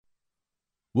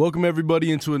Welcome,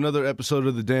 everybody, into another episode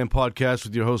of the Dan Podcast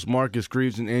with your host, Marcus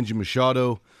Greaves and Angie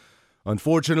Machado.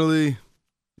 Unfortunately,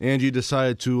 Angie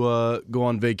decided to go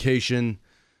on vacation,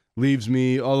 leaves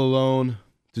me all alone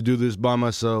to do this by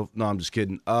myself. No, I'm just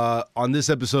kidding. On this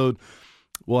episode,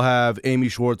 we'll have Amy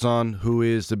Schwartz on, who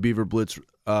is the Beaver Blitz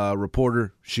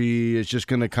reporter. She is just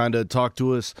going to kind of talk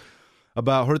to us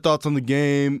about her thoughts on the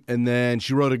game, and then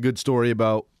she wrote a good story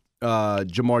about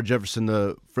Jamar Jefferson,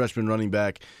 the freshman running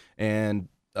back, and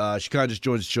she kind of just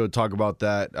joined the show to talk about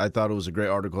that. I thought it was a great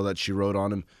article that she wrote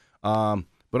on him.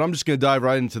 But I'm just going to dive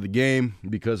right into the game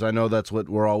because I know that's what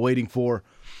we're all waiting for.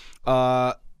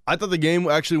 I thought the game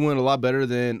actually went a lot better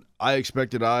than I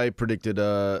expected. I predicted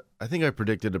a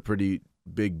pretty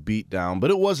big beatdown,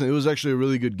 but it wasn't. It was actually a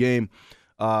really good game.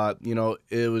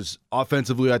 It was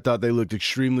offensively, I thought they looked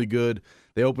extremely good.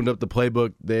 They opened up the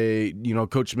playbook.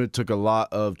 Coach Smith took a lot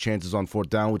of chances on fourth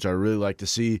down, which I really like to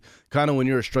see. Kind of when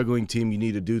you're a struggling team, you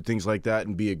need to do things like that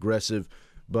and be aggressive.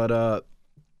 But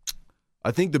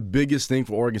I think the biggest thing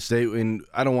for Oregon State, and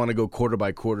I don't want to go quarter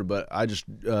by quarter, but I just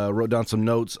wrote down some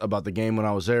notes about the game when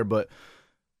I was there. But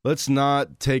let's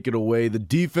not take it away. The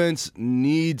defense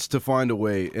needs to find a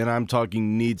way, and I'm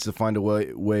talking needs to find a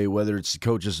way, whether it's the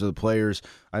coaches or the players.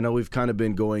 I know we've kind of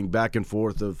been going back and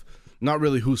forth of not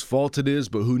really whose fault it is,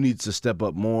 but who needs to step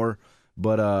up more.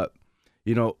 But,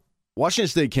 Washington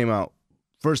State came out,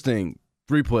 first thing,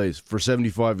 3 plays for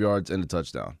 75 yards and a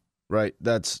touchdown, right?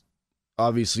 That's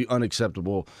obviously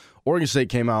unacceptable. Oregon State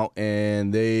came out,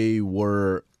 and they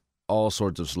were all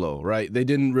sorts of slow, right? They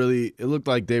didn't really – it looked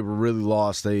like they were really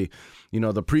lost. The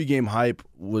pregame hype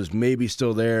was maybe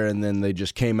still there, and then they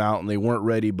just came out, and they weren't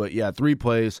ready. But, 3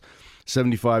 plays,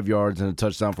 75 yards, and a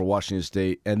touchdown for Washington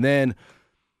State. And then –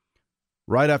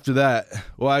 right after that,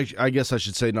 well, I guess I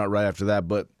should say not right after that,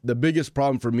 but the biggest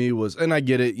problem for me was, and I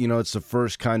get it, it's the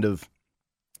first kind of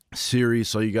series,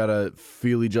 so you got to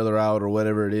feel each other out or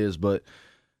whatever it is, but,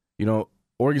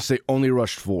 Oregon State only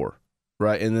rushed 4,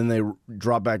 right? And then they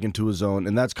drop back into a zone,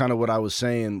 and that's kind of what I was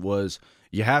saying was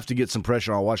you have to get some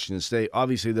pressure on Washington State.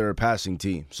 Obviously, they're a passing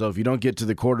team, so if you don't get to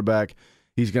the quarterback,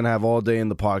 he's going to have all day in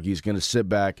the pocket. He's going to sit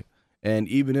back. And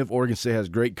even if Oregon State has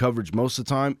great coverage most of the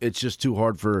time, it's just too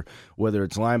hard for whether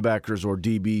it's linebackers or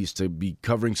DBs to be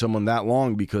covering someone that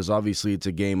long because obviously it's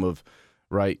a game of,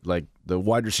 right, like the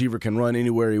wide receiver can run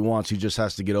anywhere he wants. He just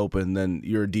has to get open. And then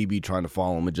you're a DB trying to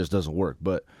follow him. It just doesn't work.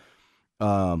 But,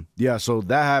 so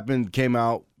that happened, came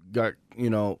out, got, hit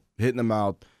in the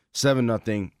mouth,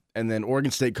 7-0. And then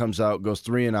Oregon State comes out, goes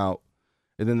 3 and out.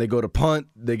 And then they go to punt.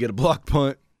 They get a blocked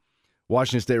punt.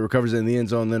 Washington State recovers it in the end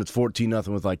zone, then it's 14-0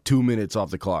 with like 2 minutes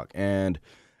off the clock. And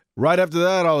right after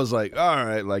that, I was like, all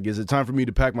right, like, is it time for me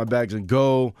to pack my bags and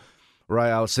go? Right?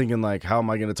 I was thinking, like, how am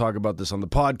I going to talk about this on the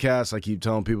podcast? I keep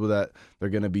telling people that they're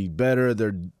going to be better.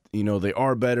 They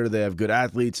are better. They have good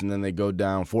athletes, and then they go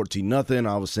down 14-0.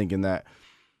 I was thinking that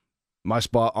my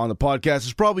spot on the podcast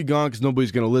is probably gone because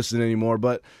nobody's going to listen anymore.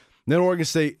 But then Oregon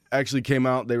State actually came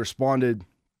out. They responded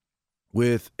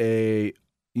with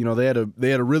they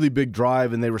had a really big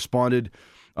drive, and they responded.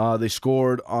 They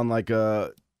scored on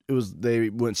they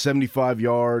went 75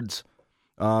 yards.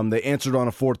 They answered on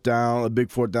a big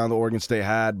fourth down that Oregon State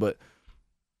had, but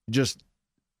just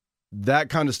that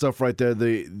kind of stuff right there.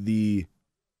 They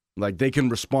can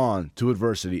respond to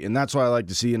adversity, and that's what I like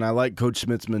to see. And I like Coach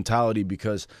Smith's mentality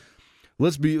because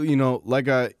let's be, like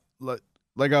I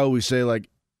always say, like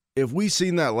if we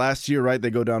seen that last year, right? They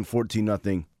go down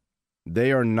 14-0.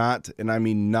 They are not, and I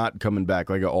mean not coming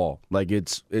back like at all. Like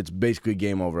it's basically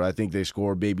game over. I think they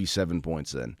score maybe 7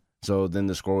 points then. So then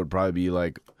the score would probably be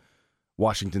like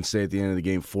Washington State at the end of the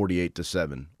game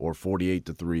 48-7 or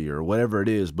 48-3 or whatever it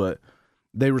is. But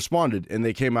they responded and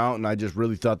they came out, and I just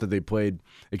really thought that they played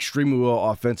extremely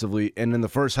well offensively. And in the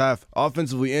first half,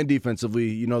 offensively and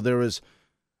defensively, there was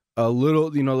a little,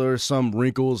 there were some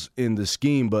wrinkles in the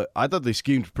scheme, but I thought they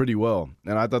schemed pretty well,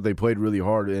 and I thought they played really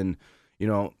hard. And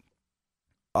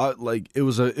it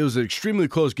was an extremely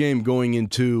close game going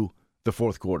into the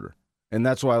fourth quarter. And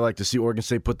that's why I like to see Oregon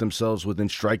State put themselves within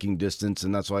striking distance.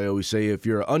 And that's why I always say if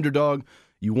you're an underdog,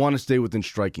 you want to stay within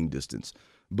striking distance.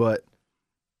 But,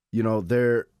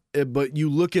 but you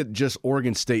look at just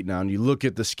Oregon State now, and you look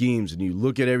at the schemes, and you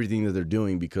look at everything that they're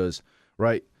doing because,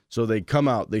 right, so they come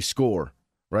out, they score,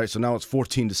 right? So now it's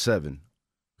 14-7.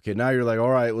 Okay, now you're like, all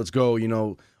right, let's go.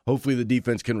 Hopefully the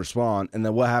defense can respond. And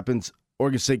then what happens?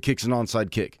 Oregon State kicks an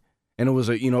onside kick. And it was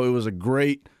a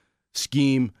great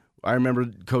scheme. I remember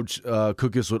Coach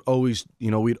Cookus would always,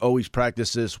 we'd always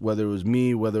practice this, whether it was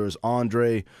me, whether it was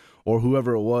Andre, or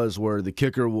whoever it was, where the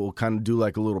kicker will kind of do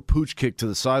like a little pooch kick to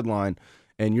the sideline,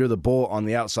 and you're the bull on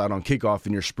the outside on kickoff,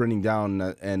 and you're sprinting down,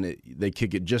 and they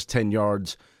kick it just 10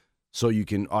 yards, so you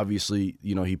can obviously,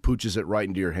 he pooches it right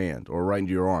into your hand or right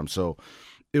into your arm. So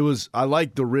I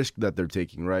like the risk that they're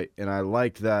taking, right? And I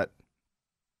like that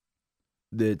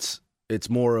it's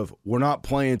more of, we're not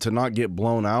playing to not get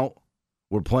blown out.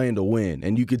 We're playing to win.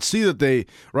 And you could see that they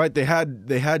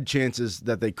had chances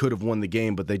that they could have won the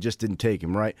game, but they just didn't take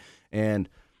them, right? And,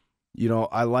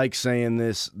 I like saying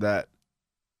this, that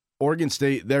Oregon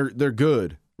State, they're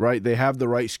good, right? They have the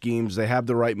right schemes. They have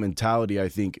the right mentality, I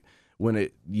think. When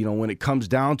it comes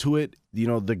down to it,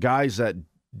 the guys that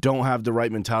don't have the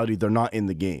right mentality, they're not in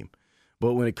the game.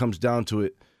 But when it comes down to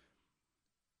it,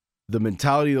 the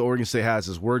mentality that Oregon State has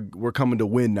is we're coming to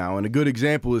win now. And a good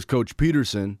example is Coach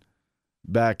Peterson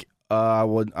back, I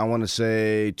want to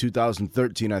say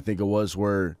 2013, I think it was,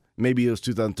 where maybe it was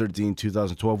 2013,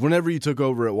 2012. Whenever he took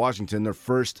over at Washington, their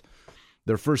first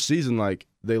season,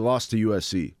 they lost to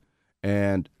USC.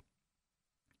 And,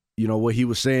 what he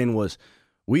was saying was,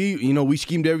 we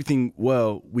schemed everything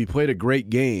well. We played a great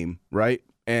game, right?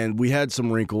 And we had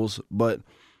some wrinkles, but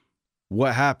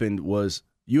what happened was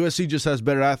USC just has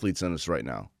better athletes than us right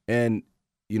now. And,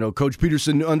 Coach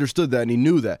Peterson understood that, and he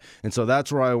knew that. And so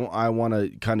that's where I want to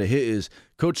kind of hit is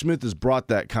Coach Smith has brought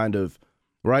that kind of,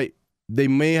 right? They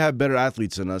may have better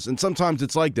athletes than us. And sometimes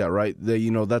it's like that, right?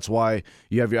 That's why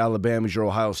you have your Alabamas, your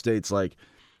Ohio States.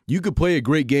 You could play a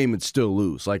great game and still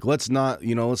lose. Let's not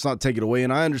take it away.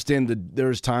 And I understand that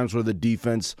there's times where the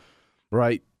defense,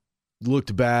 right,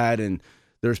 looked bad, and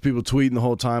there's people tweeting the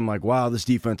whole time wow, this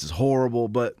defense is horrible.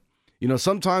 But,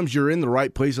 sometimes you're in the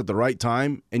right place at the right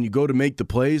time, and you go to make the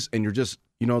plays, and you're just,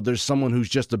 there's someone who's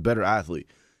just a better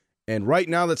athlete. And right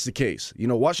now that's the case.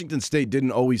 Washington State didn't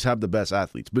always have the best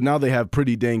athletes, but now they have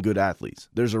pretty dang good athletes.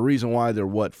 There's a reason why they're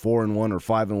 4-1 or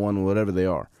 5-1, whatever they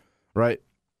are, right?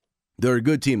 They're a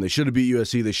good team. They should have beat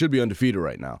USC. They should be undefeated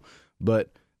right now.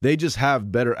 But they just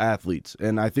have better athletes.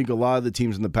 And I think a lot of the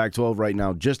teams in the Pac-12 right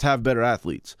now just have better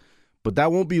athletes. But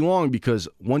that won't be long, because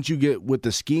once you get with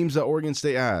the schemes that Oregon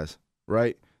State has,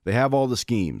 right, they have all the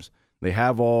schemes. They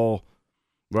have all,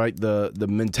 right, the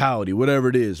mentality, whatever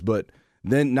it is. But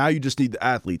then now you just need the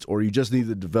athletes, or you just need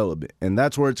the development. And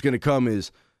that's where it's going to come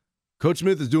is Coach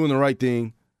Smith is doing the right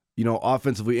thing.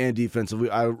 Offensively and defensively.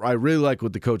 I really like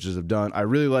what the coaches have done. I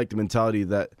really like the mentality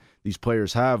that these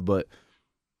players have, but,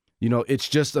 it's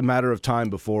just a matter of time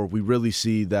before we really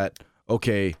see that,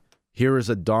 okay, here is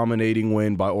a dominating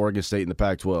win by Oregon State in the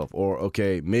Pac-12, or,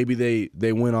 okay, maybe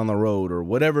they win on the road, or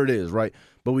whatever it is, right?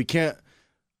 But we can't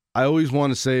 – I always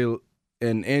want to say,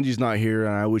 and Angie's not here,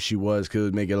 and I wish she was because it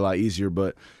would make it a lot easier,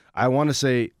 but I want to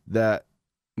say that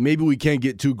maybe we can't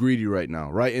get too greedy right now,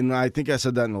 right? And I think I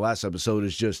said that in the last episode.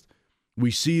 Is just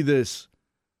we see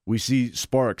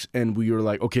sparks, and we are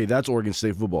like, okay, that's Oregon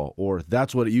State football, or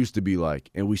that's what it used to be like.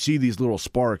 And we see these little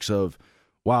sparks of,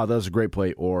 wow, that was a great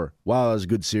play, or wow, that was a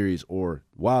good series, or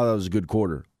wow, that was a good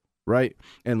quarter, right?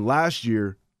 And last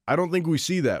year, I don't think we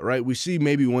see that, right? We see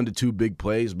maybe 1 to 2 big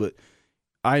plays, but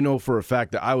I know for a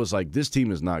fact that I was like, this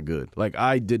team is not good.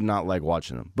 I did not like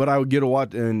watching them. But I would get a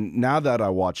watch, and now that I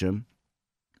watch him,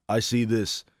 I see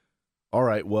this, all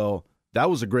right, well, that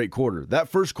was a great quarter. That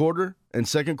first quarter and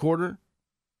second quarter,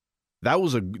 that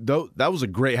was a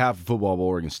great half of football by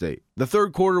Oregon State. The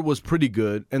third quarter was pretty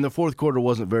good, and the fourth quarter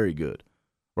wasn't very good,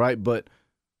 right? But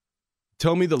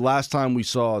tell me the last time we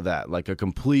saw that, a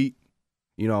complete,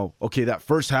 okay, that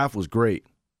first half was great.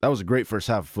 That was a great first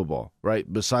half of football,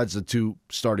 right? Besides the 2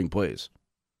 starting plays.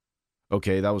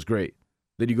 Okay, that was great.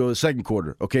 Then you go to the second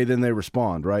quarter. Okay, then they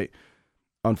respond, right?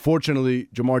 Unfortunately,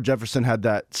 Jamar Jefferson had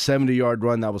that 70-yard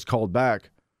run that was called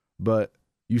back, but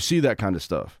you see that kind of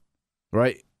stuff,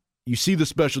 right? You see the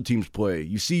special teams play.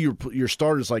 You see your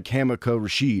starters like Hamaka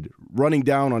Rashid running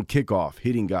down on kickoff,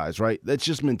 hitting guys, right? That's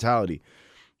just mentality,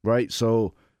 right?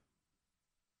 So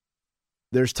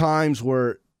there's times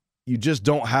where you just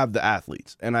don't have the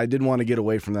athletes, and I didn't want to get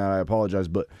away from that. I apologize,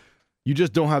 but you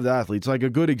just don't have the athletes. A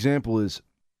good example is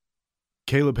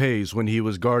Caleb Hayes when he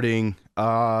was guarding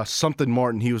something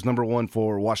Martin. He was number 1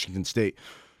 for Washington State,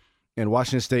 and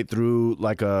Washington State threw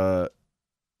like a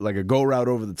go route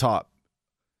over the top.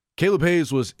 Caleb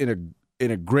Hayes was in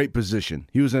a great position.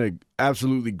 He was in an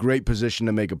absolutely great position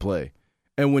to make a play,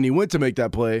 and when he went to make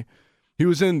that play, he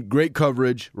was in great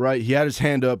coverage, right? He had his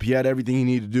hand up. He had everything he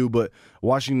needed to do, but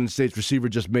Washington State's receiver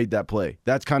just made that play.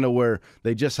 That's kind of where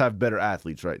they just have better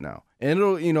athletes right now, and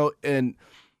it'll and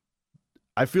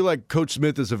I feel like Coach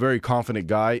Smith is a very confident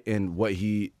guy in what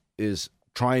he is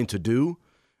trying to do.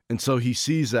 And so he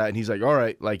sees that and he's like, all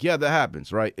right, yeah, that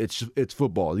happens, right? It's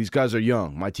football. These guys are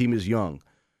young. My team is young.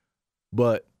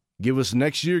 But give us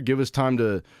next year, give us time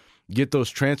to, get those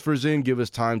transfers in, give us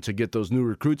time to get those new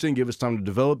recruits in, give us time to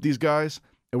develop these guys,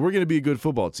 and we're going to be a good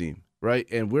football team, right?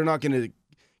 And we're not going to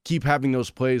keep having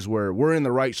those plays where we're in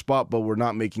the right spot, but we're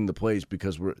not making the plays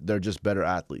because they're just better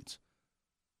athletes.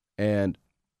 And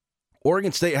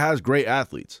Oregon State has great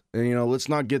athletes. And, let's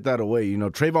not get that away.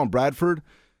 Trayvon Bradford,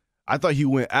 I thought he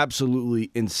went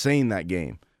absolutely insane that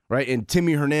game, right? And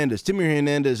Timmy Hernandez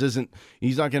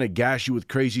he's not going to gash you with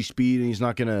crazy speed, and he's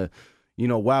not going to,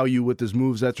 wow you with his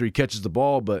moves after he catches the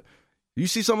ball. But you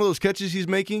see some of those catches he's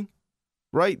making,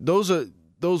 right? Those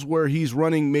where he's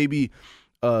running maybe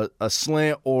a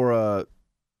slant or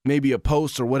maybe a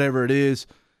post or whatever it is,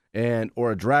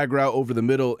 or a drag route over the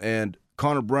middle, and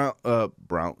Connor Blount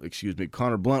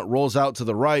rolls out to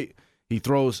the right. He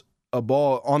throws a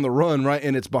ball on the run, right,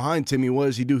 and it's behind Timmy. What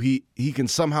does he do? He can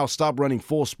somehow stop running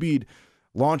full speed,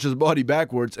 launch his body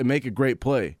backwards, and make a great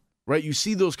play, right? You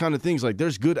see those kind of things. Like,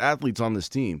 there's good athletes on this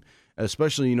team,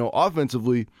 especially,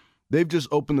 offensively. They've just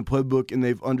opened the playbook and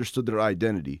they've understood their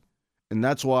identity. And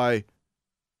that's why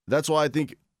I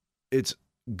think it's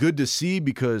good to see,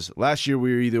 because last year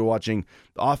we were either watching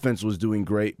the offense was doing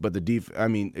great, but it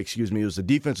was the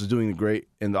defense was doing great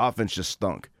and the offense just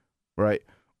stunk, right?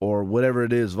 Or whatever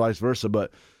it is, vice versa.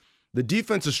 But the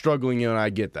defense is struggling, and I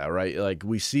get that, right? Like,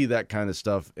 we see that kind of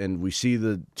stuff, and we see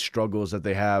the struggles that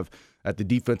they have at the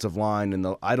defensive line, and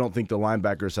I don't think the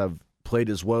linebackers have played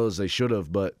as well as they should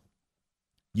have, but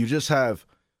you just have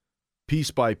piece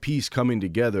by piece coming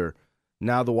together.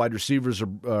 Now the wide receivers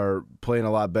are playing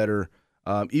a lot better.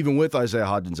 Even with Isaiah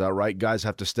Hodgins out, right? Guys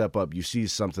have to step up. You see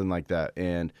something like that.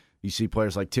 And you see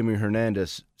players like Timmy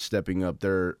Hernandez stepping up.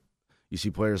 You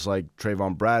see players like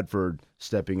Trayvon Bradford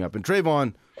stepping up. And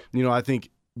Trayvon, I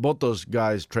think both those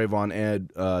guys, Trayvon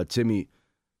and Timmy,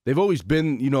 they've always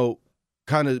been,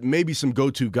 kind of maybe some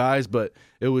go-to guys, but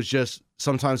it was just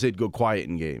sometimes they'd go quiet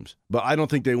in games. But I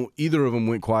don't think either of them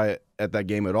went quiet at that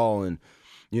game at all. And,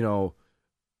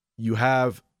 you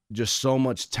have just so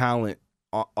much talent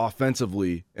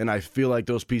offensively, and I feel like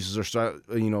those pieces are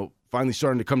finally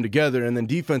starting to come together, and then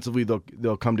defensively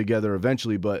they'll come together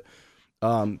eventually. But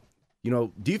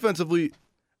defensively,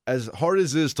 as hard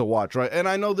as it is to watch, right? And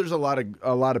I know there's a lot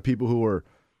of people who are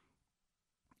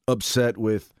upset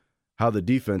with how the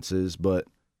defense is, but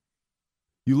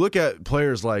you look at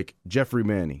players like Jeffrey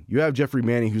Manning. You have Jeffrey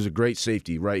Manning, who's a great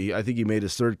safety, right? I think he made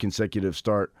his third consecutive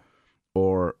start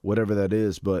or whatever that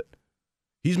is, but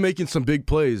he's making some big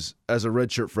plays as a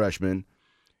redshirt freshman.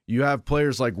 You have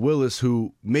players like Willis,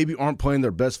 who maybe aren't playing their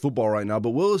best football right now, but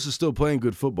Willis is still playing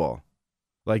good football.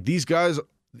 Like, these guys,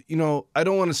 I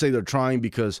don't want to say they're trying,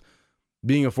 because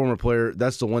being a former player,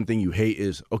 that's the one thing you hate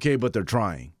is, okay, but they're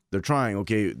trying. They're trying,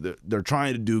 okay, they're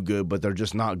trying to do good, but they're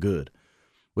just not good.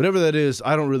 Whatever that is,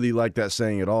 I don't really like that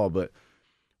saying at all, but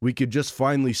we could just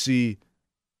finally see,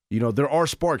 there are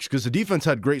sparks, because the defense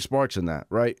had great sparks in that,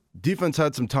 right? Defense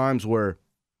had some times where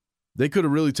they could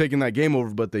have really taken that game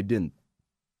over, but they didn't.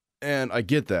 And I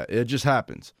get that. It just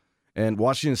happens. And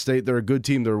Washington State, they're a good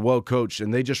team. They're well coached,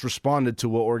 and they just responded to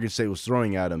what Oregon State was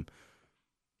throwing at them.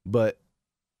 But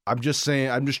I'm just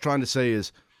trying to say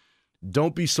is,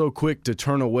 don't be so quick to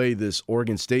turn away this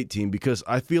Oregon State team, because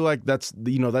I feel like that's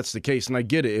the case. And I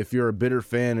get it. If you're a bitter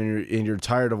fan and you're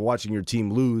tired of watching your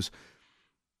team lose,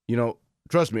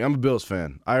 trust me, I'm a Bills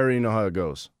fan. I already know how it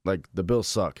goes. Like, the Bills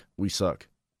suck. We suck.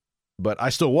 But I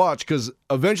still watch, because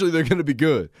eventually they're going to be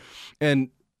good. And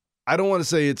I don't want to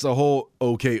say it's a whole,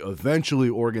 okay, eventually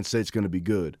Oregon State's going to be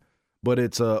good. But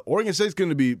it's Oregon State's going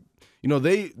to be,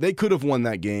 they could have won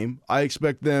that game. I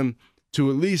expect them to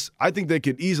at least, I think they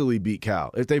could easily beat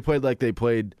Cal. If they played like they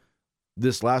played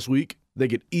this last week, they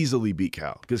could easily beat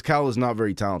Cal, because Cal is not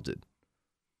very talented.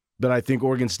 But I think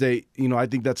Oregon State, I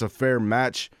think that's a fair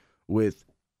match with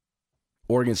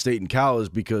Oregon State and Cal, is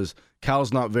because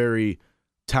Cal's not very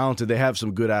talented. They have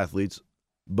some good athletes,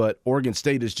 but Oregon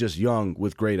State is just young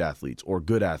with great athletes or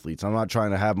good athletes. I'm not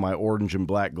trying to have my orange and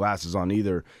black glasses on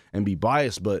either and be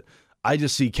biased, but I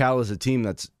just see Cal as a team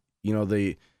that's,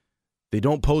 they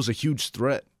don't pose a huge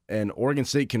threat, and Oregon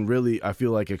State can really, I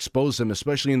feel like, expose them,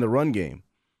 especially in the run game.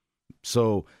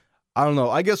 So I don't know.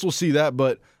 I guess we'll see that,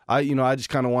 but I just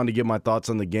kind of wanted to get my thoughts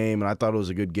on the game, and I thought it was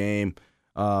a good game.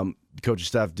 The coaching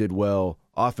staff did well.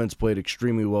 Offense played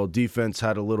extremely well. Defense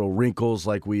had a little wrinkles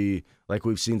like we've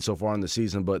seen so far in the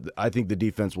season, but I think the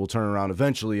defense will turn around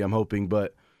eventually, I'm hoping.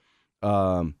 But so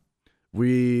I'm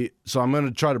going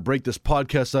to try to break this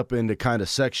podcast up into kind of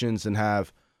sections and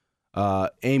have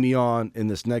Amy on in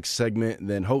this next segment, and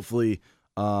then hopefully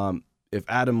if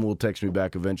Adam will text me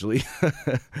back eventually.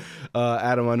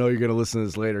 Adam, I know you're going to listen to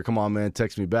this later. Come on, man,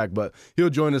 text me back. But he'll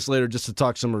join us later just to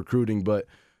talk some recruiting. But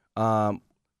I'm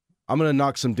I'm going to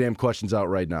knock some damn questions out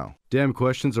right now. Damn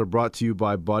questions are brought to you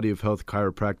by Body of Health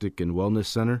Chiropractic and Wellness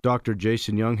Center. Dr.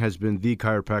 Jason Young has been the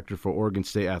chiropractor for Oregon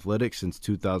State Athletics since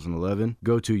 2011.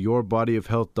 Go to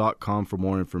yourbodyofhealth.com for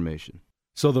more information.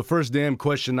 So the first damn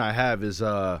question I have is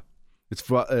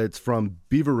it's from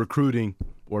Beaver Recruiting,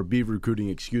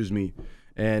 excuse me,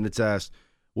 and it's asked,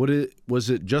 was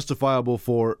it justifiable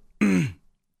for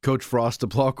Coach Frost to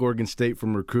block Oregon State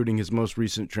from recruiting his most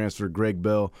recent transfer, Greg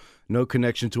Bell? No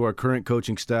connection to our current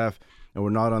coaching staff, and we're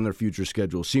not on their future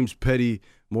schedule. Seems petty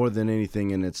more than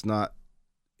anything, and it's not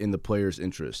in the player's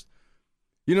interest.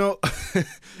 You know,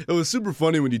 it was super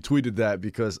funny when you tweeted that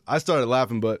because I started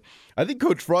laughing, but I think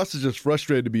Coach Frost is just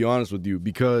frustrated, to be honest with you,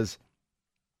 because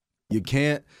he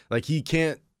can't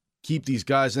keep these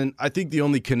guys. And I think the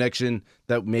only connection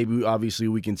that maybe obviously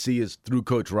we can see is through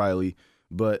Coach Riley,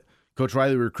 but Coach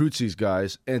Riley recruits these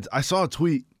guys. And I saw a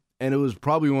tweet, and it was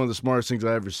probably one of the smartest things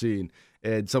I've ever seen.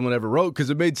 And someone ever wrote,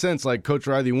 because it made sense. Like, Coach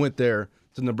Riley went there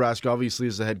to Nebraska, obviously,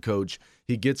 as the head coach.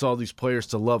 He gets all these players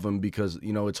to love him because,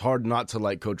 you know, it's hard not to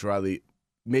like Coach Riley.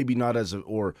 Maybe not as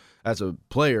a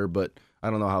player, but I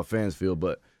don't know how fans feel.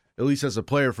 But at least as a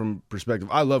player from perspective,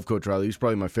 I love Coach Riley. He's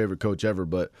probably my favorite coach ever.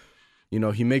 But, you know,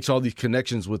 he makes all these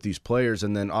connections with these players,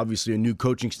 and then obviously a new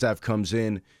coaching staff comes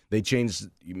in. They change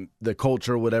the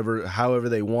culture, whatever, however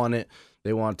they want it.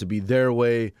 They want it to be their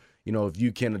way. You know, if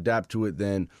you can't adapt to it,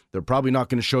 then they're probably not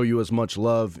going to show you as much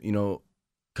love. You know,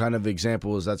 kind of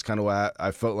example is that's kind of what I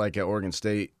felt like at Oregon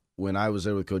State when I was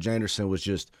there with Coach Anderson. It was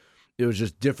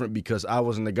just different because I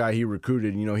wasn't the guy he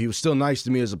recruited. You know, he was still nice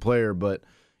to me as a player, but,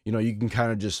 you know, you can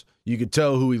kind of you could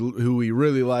tell who he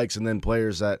really likes, and then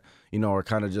players that, you know, are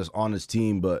kind of just on his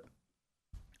team. But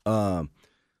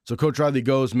so Coach Riley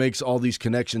goes, makes all these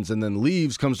connections, and then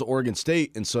leaves, comes to Oregon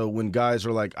State. And so when guys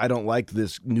are like, I don't like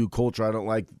this new culture, I don't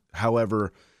like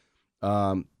however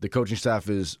the coaching staff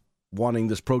is wanting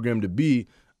this program to be,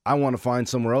 I want to find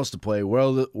somewhere else to play.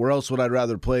 Where else would I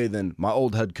rather play than my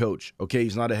old head coach? Okay,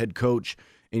 he's not a head coach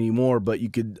anymore, but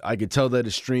I could tell that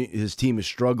his team is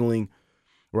struggling,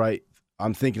 right?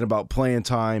 I'm thinking about playing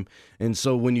time. And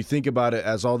so when you think about it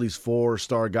as all these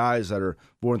 4-star guys that are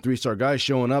 4 and 3-star guys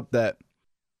showing up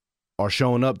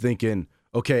thinking,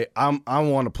 okay, I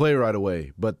want to play right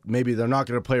away, but maybe they're not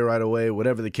going to play right away,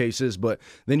 whatever the case is. But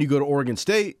then you go to Oregon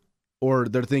State, or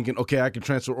they're thinking, okay, I can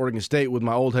transfer to Oregon State with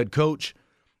my old head coach.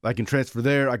 I can transfer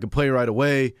there. I can play right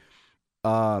away.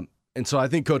 And so I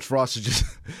think Coach Frost is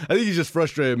he's just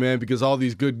frustrated, man, because all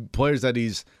these good players that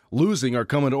he's losing are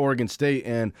coming to Oregon State.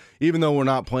 And even though we're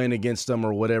not playing against them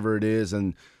or whatever it is,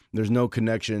 and there's no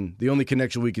connection, the only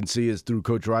connection we can see is through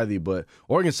Coach Riley. But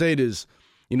Oregon State is,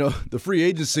 you know, the free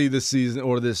agency this season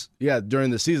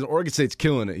during the season, Oregon State's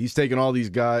killing it. He's taking all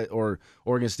these guys, or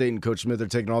Oregon State and Coach Smith are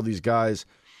taking all these guys,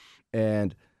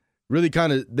 and really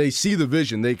kind of they see the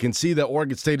vision. They can see that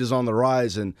Oregon State is on the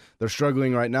rise, and they're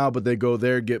struggling right now, but they go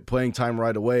there, get playing time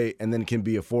right away, and then can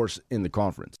be a force in the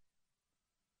conference.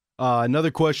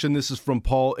 Another question, this is from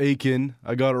Paul Aiken.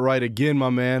 I got it right again, my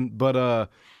man. But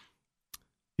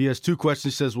he has 2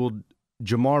 questions. He says, will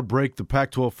Jamar break the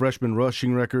Pac-12 freshman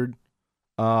rushing record?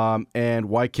 And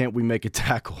why can't we make a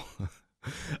tackle?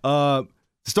 To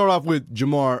start off with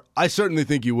Jamar, I certainly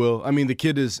think he will. I mean, the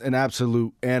kid is an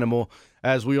absolute animal.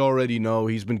 As we already know,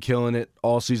 he's been killing it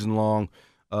all season long.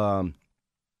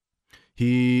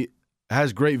 He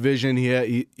has great vision.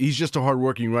 He's just a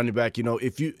hardworking running back. You know,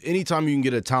 anytime you can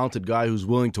get a talented guy who's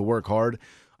willing to work hard,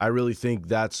 I really think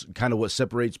that's kind of what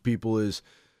separates people is.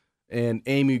 And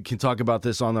Amy can talk about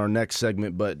this on our next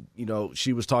segment, but you know,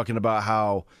 she was talking about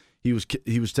how he was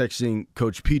texting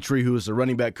Coach Petrie, who is the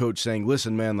running back coach, saying,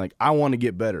 "Listen, man, like I want to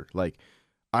get better. Like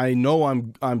I know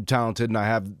I'm talented and I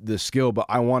have this skill, but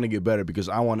I want to get better because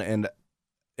I want to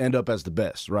end up as the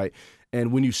best, right?"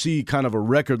 And when you see kind of a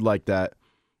record like that,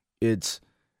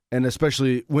 and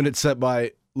especially when it's set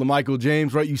by LaMichael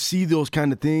James, right? You see those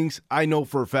kind of things. I know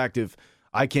for a fact if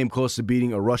I came close to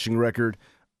beating a rushing record,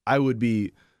 I would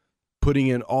be putting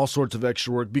in all sorts of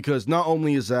extra work, because not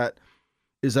only is that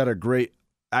a great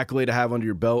accolade to have under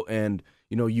your belt, and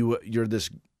you know you're this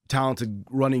talented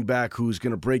running back who's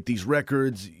going to break these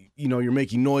records, you know, you're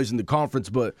making noise in the conference,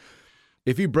 but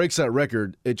if he breaks that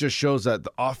record, it just shows that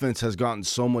the offense has gotten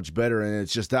so much better, and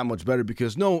it's just that much better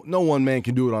because no one man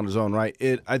can do it on his own, right?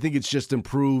 I think it's just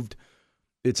improved.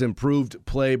 It's improved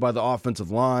play by the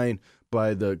offensive line,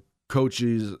 by the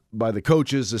coaches,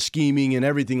 the scheming and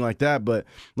everything like that. But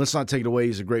let's not take it away.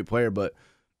 He's a great player, but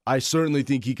I certainly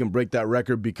think he can break that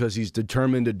record because he's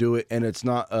determined to do it, and it's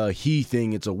not a he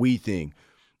thing, it's a we thing.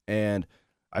 And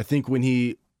I think when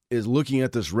he is looking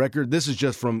at this record, this is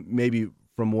just from maybe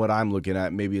from what I'm looking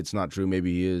at. Maybe it's not true.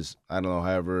 Maybe he is. I don't know.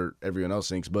 However, everyone else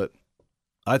thinks, but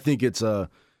I think it's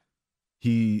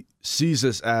he sees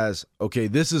this as, okay,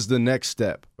 this is the next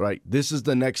step, right? This is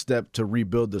the next step to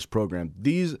rebuild this program.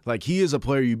 He is a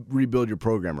player you rebuild your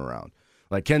program around.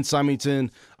 Like Ken Symington,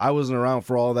 I wasn't around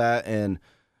for all that and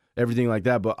everything like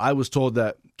that, but I was told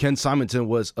that Ken Symington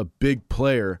was a big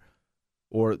player,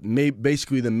 or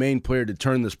basically the main player to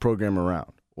turn this program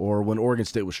around, or when Oregon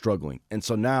State was struggling. And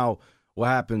so now what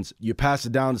happens, you pass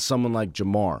it down to someone like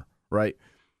Jamar, right?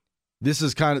 This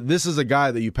is a guy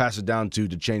that you pass it down to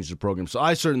change the program. So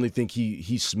I certainly think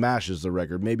he smashes the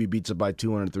record, maybe beats it by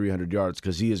 200, 300 yards,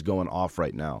 because he is going off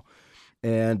right now.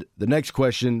 And the next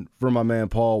question for my man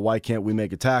Paul, why can't we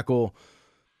make a tackle?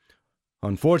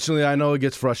 Unfortunately, I know it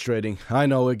gets frustrating. I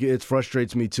know it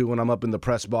frustrates me too when I'm up in the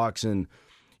press box, and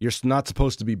you're not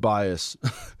supposed to be biased.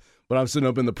 But I'm sitting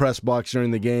up in the press box during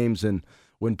the games, and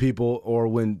when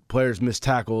players miss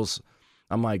tackles,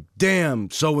 I'm like,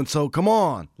 damn, so-and-so, come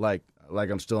on. Like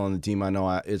I'm still on the team. I know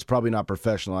it's probably not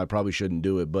professional. I probably shouldn't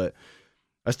do it, but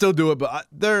I still do it. But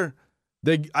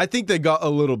I think they got a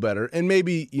little better. And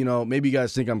maybe you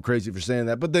guys think I'm crazy for saying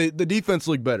that, but the defense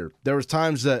looked better. There was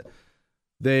times that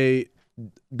they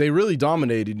really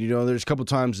dominated. There's a couple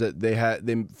times that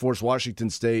they forced Washington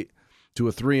State to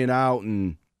a 3-and-out,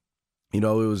 and it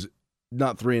was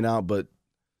not 3-and-out, but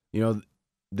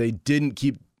they didn't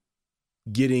keep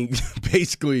getting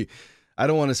basically, I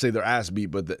don't want to say their ass beat,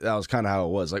 but that was kind of how it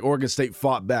was. Like Oregon State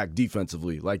fought back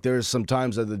defensively. Like there's some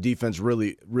times that the defense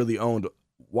really, really owned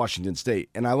Washington State,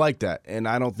 and I like that. And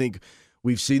I don't think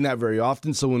we've seen that very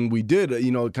often. So when we did,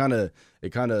 it kind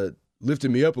of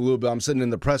lifted me up a little bit. I'm sitting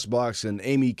in the press box, and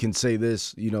Amy can say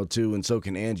this, too, and so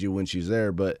can Angie when she's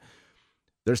there. But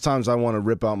there's times I want to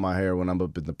rip out my hair when I'm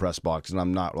up in the press box, and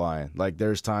I'm not lying. Like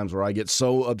there's times where I get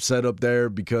so upset up there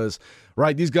because,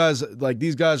 right, these guys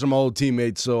are my old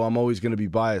teammates, so I'm always going to be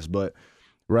biased. But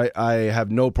right, I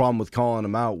have no problem with calling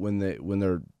them out when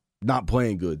they're not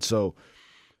playing good. So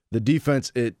the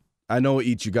defense, I know it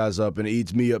eats you guys up, and it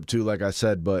eats me up too, like I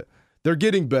said. But they're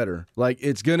getting better. Like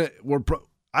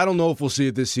I don't know if we'll see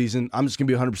it this season. I'm just going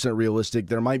to be 100% realistic.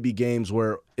 There might be games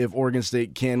where if Oregon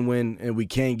State can win and we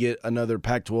can get another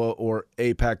Pac-12 or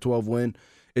a Pac-12 win,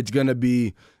 it's going to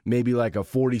be maybe like a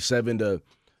 47-41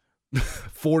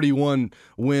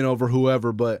 win over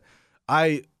whoever. But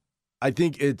I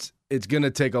think it's going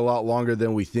to take a lot longer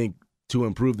than we think to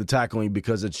improve the tackling,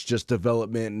 because it's just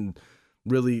development and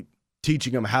really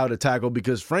teaching them how to tackle.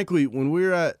 Because frankly, when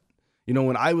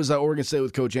I was at Oregon State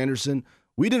with Coach Anderson,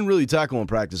 we didn't really tackle in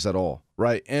practice at all,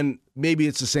 right? And maybe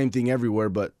it's the same thing everywhere,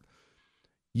 but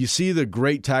you see the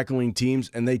great tackling teams,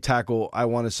 and they tackle, I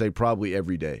want to say, probably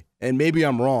every day. And maybe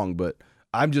I'm wrong, but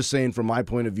I'm just saying from my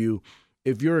point of view,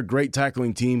 if you're a great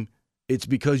tackling team, it's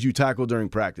because you tackle during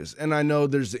practice. And I know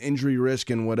there's the injury risk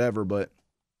and whatever, but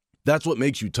that's what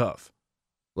makes you tough.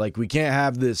 Like, we can't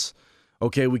have this,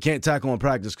 okay, we can't tackle in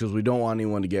practice because we don't want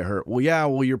anyone to get hurt. Well,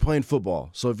 you're playing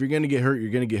football. So if you're going to get hurt,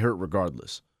 you're going to get hurt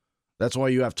regardless. That's why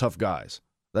you have tough guys.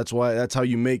 That's how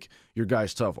you make your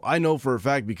guys tough. I know for a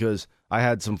fact because I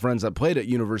had some friends that played at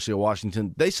University of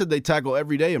Washington. They said they tackle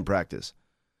every day in practice.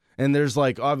 And there's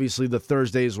obviously the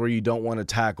Thursdays where you don't want to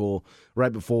tackle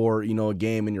right before, a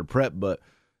game in your prep. But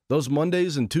those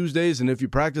Mondays and Tuesdays, and if you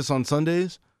practice on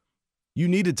Sundays, you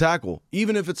need to tackle,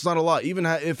 even if it's not a lot, even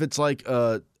if it's like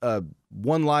a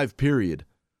one live period.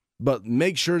 But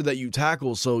make sure that you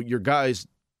tackle so your guys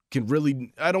can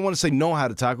really, I don't want to say know how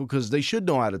to tackle, because they should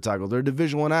know how to tackle. They're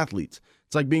Division I athletes.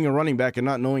 It's like being a running back and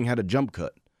not knowing how to jump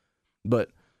cut. But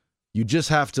you just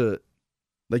have to,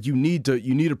 you need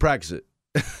to practice it.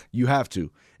 You have to.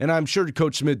 And I'm sure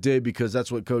Coach Smith did, because that's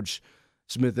what Coach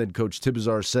Smith and Coach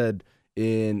Tibizar said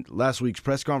in last week's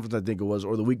press conference, I think it was,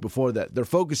 or the week before that. They're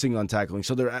focusing on tackling.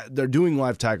 So they're doing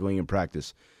live tackling in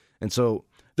practice. And so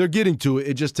they're getting to it.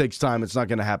 It just takes time. It's not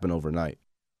going to happen overnight.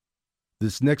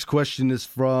 This next question is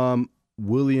from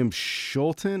William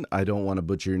Schulten. I don't want to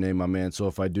butcher your name, my man, so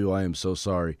if I do, I am so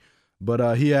sorry.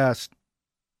 But he asked,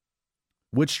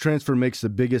 which transfer makes the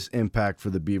biggest impact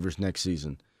for the Beavers next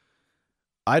season?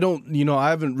 I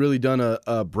haven't really done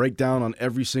a breakdown on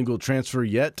every single transfer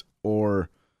yet, or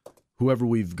whoever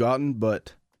we've gotten,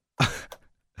 but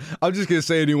I'm just going to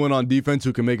say anyone on defense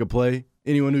who can make a play,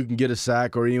 anyone who can get a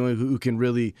sack, or anyone who can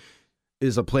really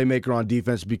is a playmaker on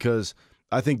defense, because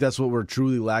I think that's what we're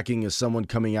truly lacking, is someone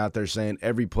coming out there saying,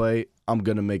 every play, I'm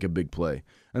going to make a big play.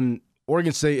 And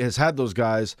Oregon State has had those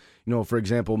guys, for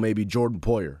example, maybe Jordan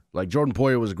Poyer. Like, Jordan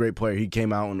Poyer was a great player. He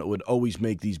came out and would always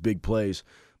make these big plays,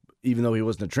 even though he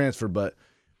wasn't a transfer. But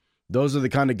those are the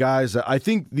kind of guys that I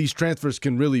think these transfers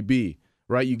can really be,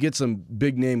 right? You get some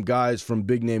big-name guys from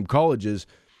big-name colleges,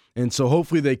 and so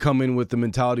hopefully they come in with the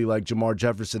mentality like Jamar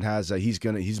Jefferson has, that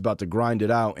he's about to grind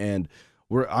it out, and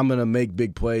I'm going to make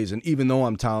big plays. And even though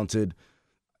I'm talented,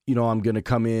 I'm going to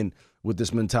come in with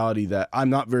this mentality that I'm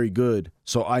not very good,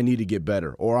 so I need to get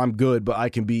better. Or I'm good, but I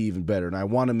can be even better. And I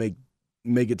want to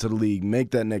make it to the league,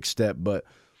 make that next step. But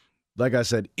like I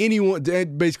said, anyone,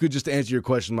 basically just to answer your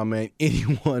question, my man,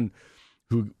 anyone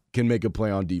who can make a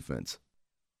play on defense.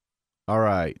 All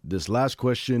right, this last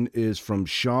question is from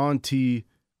Sean T.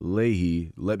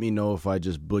 Leahy. Let me know if I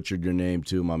just butchered your name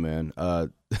too, my man.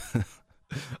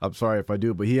 I'm sorry if I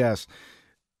do, but he asks,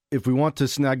 if we want to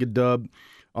snag a dub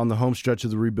on the home stretch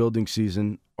of the rebuilding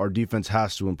season, our defense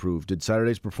has to improve. Did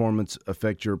Saturday's performance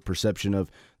affect your perception of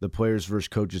the players versus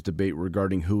coaches debate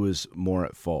regarding who is more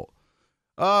at fault?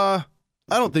 I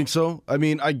don't think so. I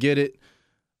mean, I get it.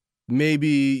 Maybe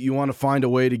you want to find a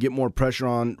way to get more pressure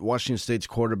on Washington State's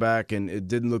quarterback, and it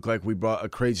didn't look like we brought a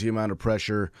crazy amount of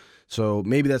pressure. So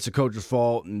maybe that's the coach's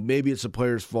fault, and maybe it's the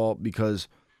player's fault, because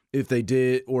if they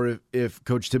did, or if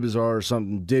Coach Tibizar or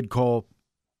something did call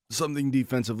something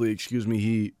defensively,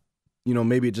 he,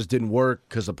 maybe it just didn't work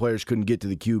because the players couldn't get to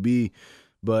the QB.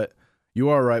 But you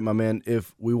are right, my man.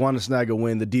 If we want to snag a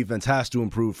win, the defense has to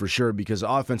improve for sure, because the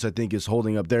offense, I think, is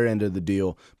holding up their end of the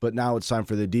deal. But now it's time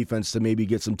for the defense to maybe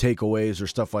get some takeaways or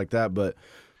stuff like that. But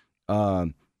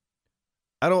I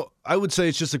would say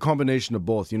it's just a combination of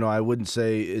both. I wouldn't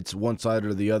say it's one side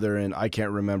or the other, and I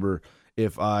can't remember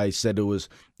if I said it was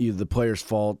either the player's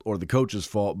fault or the coach's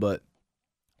fault. But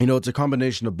it's a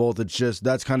combination of both. It's just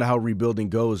that's kind of how rebuilding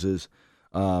goes. Is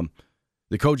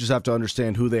the coaches have to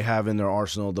understand who they have in their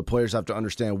arsenal. The players have to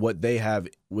understand what they have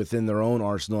within their own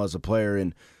arsenal as a player,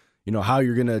 and how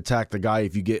you're going to attack the guy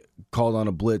if you get called on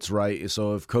a blitz, right?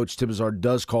 So if Coach Tibizar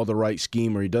does call the right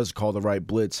scheme, or he does call the right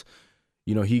blitz,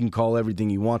 he can call everything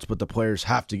he wants, but the players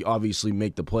have to obviously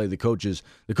make the play. The coaches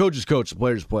coach, the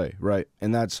players play, right?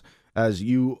 And that's, as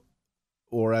you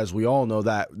or as we all know,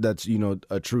 that's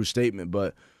a true statement.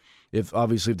 But if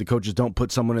the coaches don't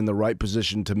put someone in the right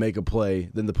position to make a play,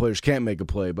 then the players can't make a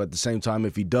play. But at the same time,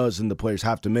 if he does, then the players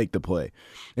have to make the play.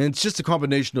 And it's just a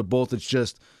combination of both. It's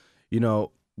just,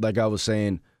 like I was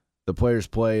saying, the players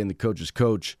play and the coaches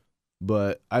coach.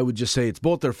 But I would just say it's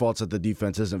both their faults that the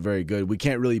defense isn't very good. We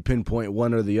can't really pinpoint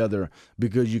one or the other,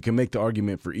 because you can make the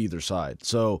argument for either side.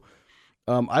 So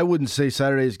I wouldn't say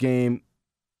Saturday's game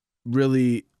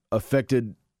really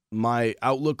affected my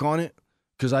outlook on it,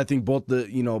 because I think both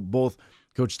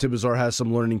Coach Tibizar has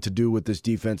some learning to do with this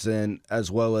defense, and as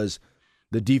well as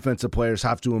the defensive players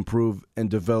have to improve and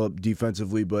develop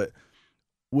defensively. But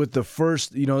with the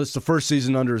first, it's the first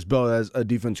season under his belt as a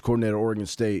defense coordinator at Oregon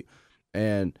State,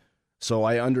 and so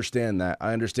I understand that.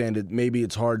 I understand it. Maybe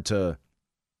it's hard to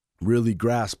really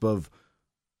grasp of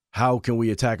how can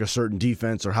we attack a certain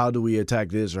defense, or how do we attack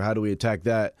this, or how do we attack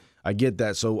that. I get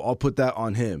that, so I'll put that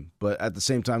on him. But at the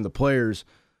same time, the players,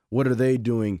 what are they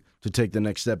doing to take the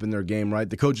next step in their game, right?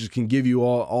 The coaches can give you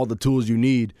all the tools you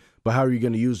need, but how are you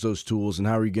going to use those tools, and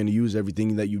how are you going to use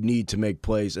everything that you need to make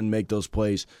plays and make those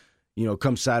plays,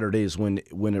 come Saturdays when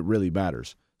it really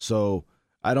matters. So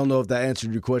I don't know if that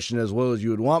answered your question as well as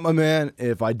you would want, my man.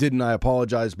 If I didn't, I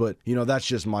apologize, but, that's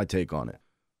just my take on it.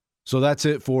 So that's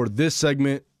it for this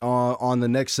segment. On the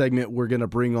next segment, we're going to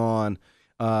bring on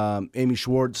Amy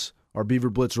Schwartz, our Beaver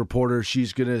Blitz reporter.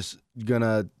 She's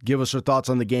gonna give us her thoughts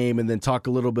on the game, and then talk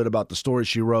a little bit about the story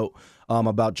she wrote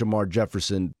about Jamar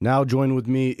Jefferson. Now joined with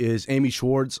me is Amy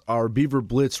Schwartz, our Beaver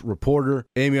Blitz reporter.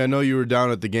 Amy, I know you were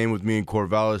down at the game with me in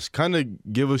Corvallis. Kind of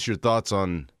give us your thoughts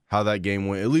on how that game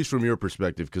went, at least from your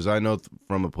perspective, because I know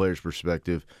from a player's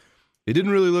perspective, it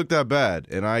didn't really look that bad,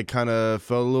 and I kind of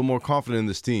felt a little more confident in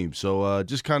this team. So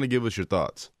just kind of give us your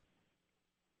thoughts.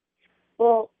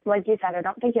 Well, like you said, I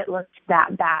don't think it looked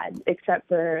that bad, except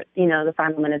for, the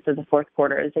final minutes of the fourth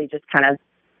quarter as they just kind of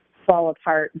fall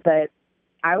apart. But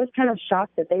I was kind of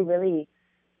shocked that they really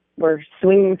were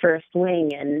swinging for a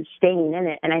swing and staying in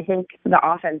it. And I think the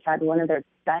offense had one of their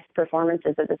best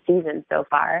performances of the season so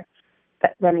far.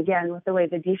 But then again, with the way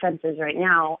the defense is right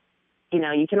now,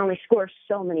 you can only score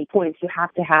so many points. You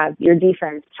have to have your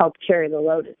defense help carry the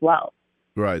load as well.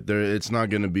 Right. It's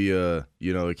not going to be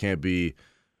it can't be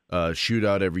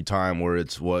shootout every time where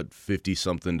it's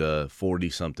 50-something to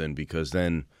 40-something, because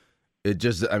then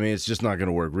it's just not going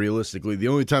to work realistically. The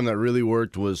only time that really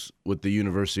worked was with the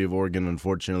University of Oregon,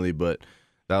 unfortunately, but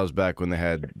that was back when they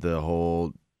had the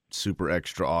whole super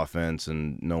extra offense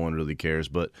and no one really cares.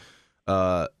 But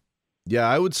yeah,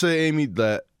 I would say, Amy,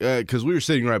 that because we were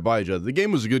sitting right by each other, the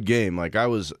game was a good game. Like I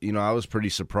was pretty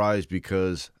surprised,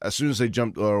 because as soon as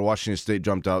Washington State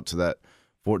jumped out to that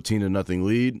 14-0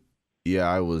 lead, yeah,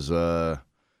 I was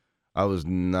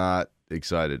not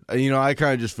excited. I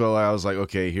kind of just felt like I was like,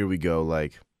 okay, here we go.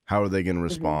 Like, how are they going to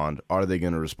respond? Are they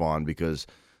going to respond? Because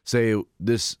say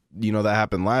this, that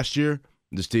happened last year,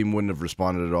 this team wouldn't have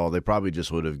responded at all. They probably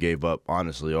just would have gave up,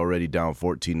 honestly, already down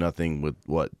 14-0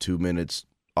 with 2 minutes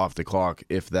off the clock,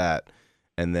 if that.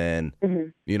 And then,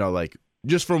 like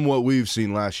just from what we've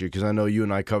seen last year, because I know you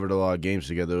and I covered a lot of games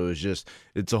together,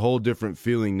 it's a whole different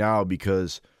feeling now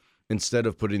because instead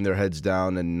of putting their heads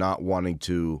down and not wanting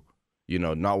to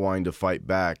fight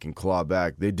back and claw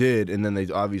back, they did, and then they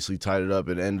obviously tied it up.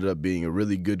 It ended up being a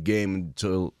really good game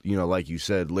until, like you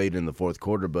said, late in the fourth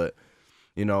quarter. But,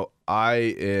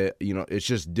 it's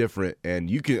just different, and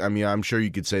I'm sure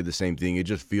you could say the same thing. It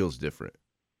just feels different.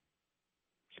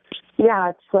 Yeah,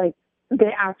 it's like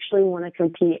they actually want to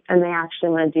compete and they actually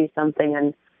want to do something.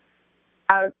 And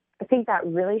I think that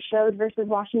really showed versus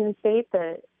Washington State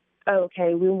that,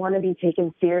 okay, we want to be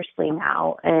taken seriously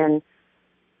now. And,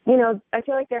 I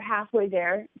feel like they're halfway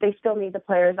there. They still need the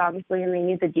players, obviously, and they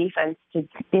need the defense to,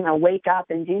 wake up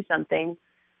and do something.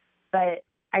 But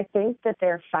I think that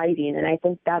they're fighting, and I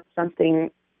think that's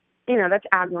something, that's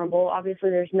admirable. Obviously,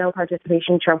 there's no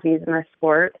participation trophies in this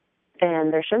sport,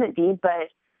 and there shouldn't be, but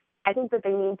I think that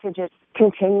they need to just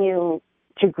continue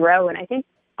to grow. And I think,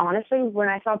 honestly, when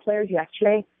I saw players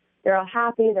yesterday, they're all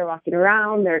happy, they're walking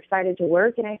around, they're excited to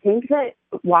work, and I think that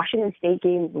Washington State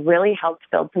game really helped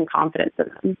build some confidence in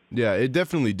them. Yeah, it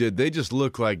definitely did. They just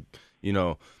look like,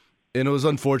 and it was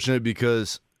unfortunate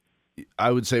because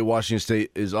I would say Washington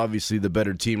State is obviously the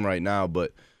better team right now,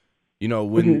 but,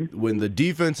 when the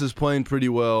defense is playing pretty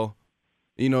well,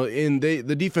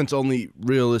 the defense only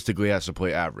realistically has to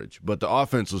play average, but the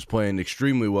offense was playing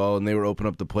extremely well, and they were opening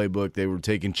up the playbook, they were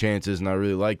taking chances, and I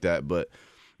really like that. But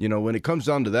when it comes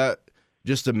down to that,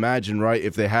 just imagine, right,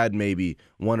 if they had maybe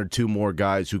one or two more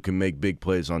guys who can make big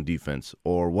plays on defense,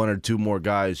 or one or two more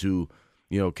guys who,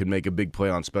 can make a big play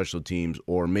on special teams,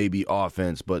 or maybe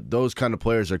offense. But those kind of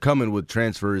players are coming with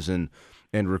transfers and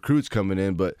recruits coming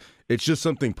in. But it's just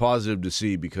something positive to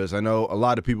see, because I know a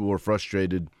lot of people were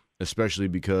frustrated, especially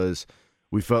because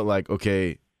we felt like,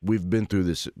 okay, we've been through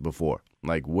this before.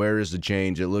 Like, where is the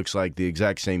change? It looks like the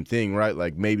exact same thing, right?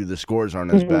 Like, maybe the scores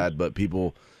aren't as bad, but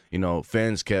people,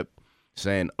 fans kept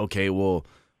saying, okay, well,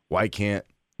 why can't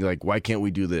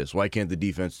we do this? Why can't the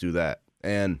defense do that?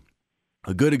 And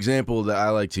a good example that I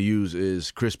like to use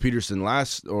is Chris Peterson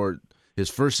his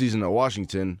first season at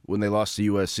Washington when they lost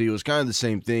to USC. It was kind of the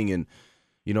same thing. And,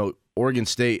 Oregon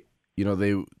State,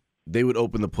 they would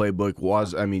open the playbook.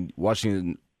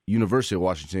 University of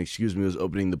Washington, was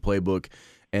opening the playbook,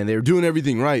 and they were doing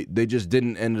everything right. They just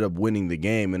didn't end up winning the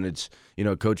game. And it's,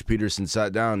 Coach Peterson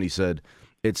sat down and he said,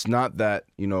 it's not that,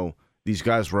 these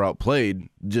guys were outplayed,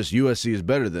 just USC is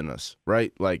better than us,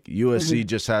 right? Like, USC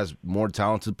just has more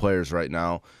talented players right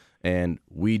now, and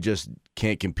we just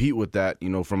can't compete with that,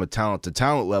 from a talent to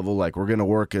talent level. Like, we're going to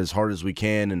work as hard as we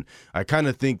can. And I kind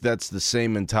of think that's the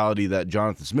same mentality that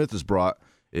Jonathan Smith has brought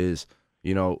is,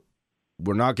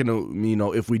 we're not going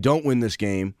to, if we don't win this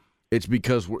game, it's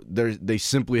because they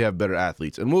simply have better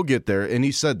athletes. And we'll get there. And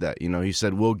he said that. He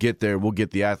said, we'll get there. We'll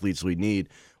get the athletes we need.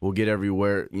 We'll get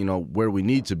everywhere, where we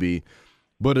need to be.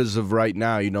 But as of right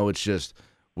now, it's just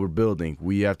we're building.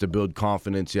 We have to build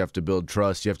confidence. You have to build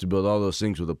trust. You have to build all those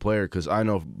things with a player. Because I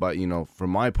know, but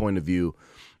from my point of view,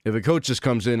 if a coach just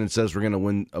comes in and says we're going to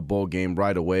win a bowl game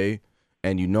right away,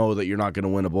 and you know that you're not going to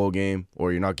win a bowl game,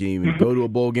 or you're not going to even go to a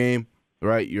bowl game,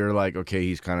 right? You're like, okay,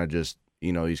 he's kind of just,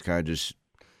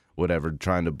 whatever,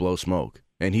 trying to blow smoke.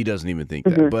 And he doesn't even think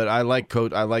that. But I like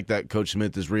that Coach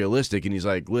Smith is realistic, and he's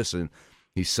like, listen,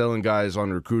 he's selling guys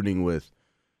on recruiting with,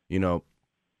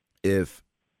 if,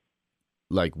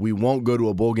 like, we won't go to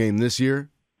a bowl game this year,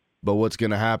 but what's going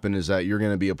to happen is that you're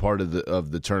going to be a part of the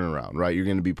turnaround, right? You're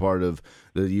going to be part of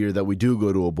the year that we do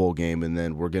go to a bowl game, and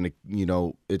then we're going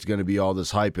to, it's going to be all this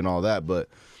hype and all that. But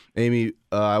Amy,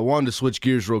 I wanted to switch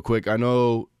gears real quick. I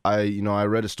know I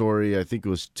read a story, I think it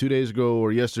was 2 days ago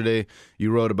or yesterday, you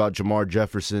wrote about Jamar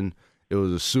Jefferson. It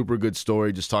was a super good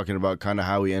story, just talking about kind of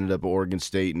how he ended up at Oregon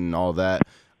State and all that.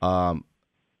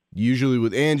 Usually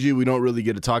with Angie, we don't really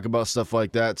get to talk about stuff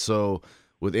like that. So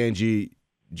with Angie,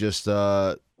 just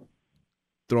throwing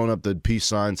up the peace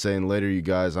sign saying, later, you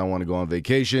guys, I want to go on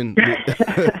vacation.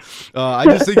 I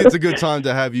just think it's a good time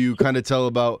to have you kind of tell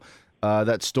about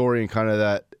that story and kind of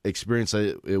that experience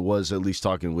it was, at least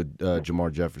talking with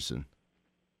Jamar Jefferson.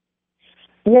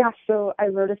 Yeah, so I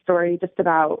wrote a story just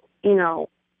about,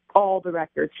 all the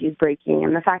records he's breaking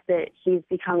and the fact that he's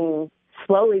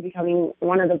slowly becoming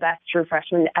one of the best true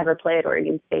freshmen to ever play at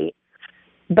Oregon State.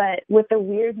 But with the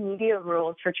weird media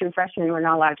rules for true freshmen, we're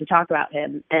not allowed to talk about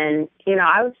him. And,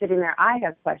 I was sitting there, I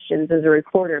have questions as a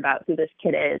reporter about who this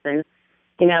kid is. And,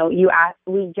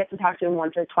 we get to talk to him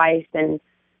once or twice, and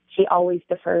he always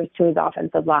defers to his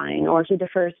offensive line, or he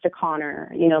defers to Connor,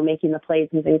 making the plays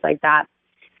and things like that.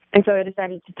 And so I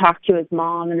decided to talk to his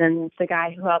mom, and then the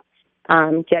guy who helped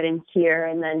get him here,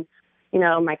 and then,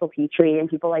 Michael Petrie and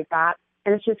people like that.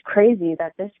 And it's just crazy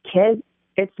that this kid,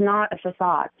 it's not a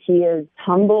facade. He is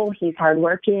humble, he's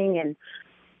hardworking, and,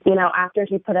 after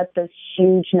he put up those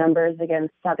huge numbers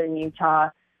against Southern Utah,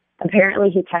 apparently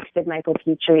he texted Michael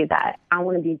Petrie that I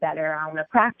want to be better, I want to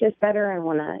practice better, I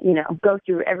want to, go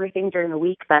through everything during the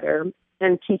week better.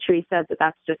 And Petrie said that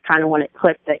that's just kind of when it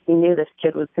clicked, that he knew this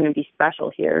kid was going to be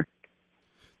special here.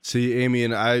 See, Amy,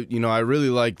 and I really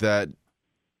like that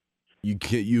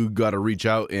you got to reach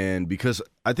out, and because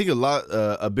I think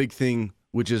a big thing,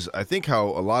 which is I think how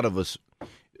a lot of us,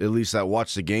 at least that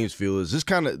watch the games, feel is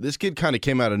this kid kind of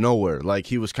came out of nowhere. Like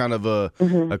he was kind of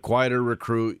a quieter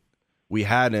recruit. We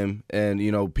had him, and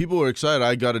people were excited.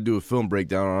 I got to do a film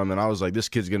breakdown on him, and I was like, this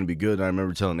kid's going to be good. And I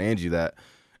remember telling Angie that,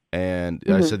 and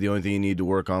I said the only thing he needed to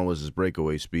work on was his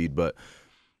breakaway speed. But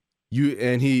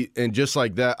and just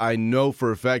like that, I know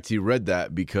for a fact he read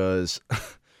that because.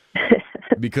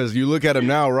 Because you look at him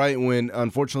now, right, when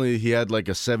unfortunately he had like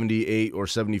a 78 or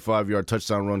 75-yard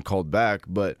touchdown run called back,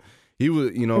 but he was,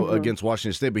 against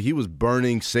Washington State, but he was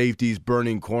burning safeties,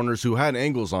 burning corners who had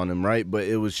angles on him, right? But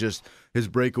it was just his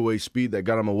breakaway speed that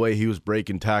got him away. He was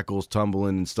breaking tackles,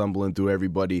 tumbling and stumbling through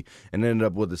everybody, and ended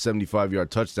up with a 75-yard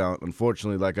touchdown.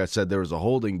 Unfortunately, like I said, there was a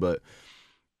holding, but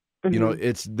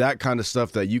it's that kind of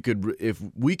stuff that if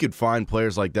we could find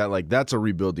players like that, like that's a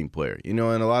rebuilding player, and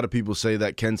a lot of people say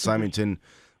that Ken Simonton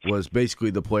was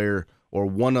basically the player or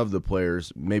one of the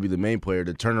players, maybe the main player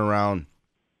to turn around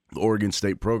the Oregon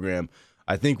State program.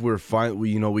 I think we're fine.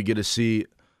 We get to see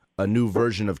a new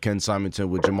version of Ken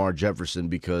Simonton with Jamar Jefferson,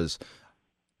 because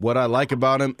what I like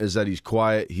about him is that he's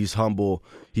quiet, he's humble.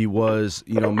 He was,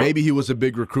 maybe he was a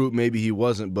big recruit, maybe he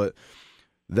wasn't, but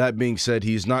that being said,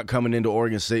 he's not coming into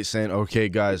Oregon State saying, "Okay,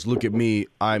 guys, look at me,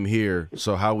 I'm here.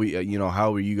 So how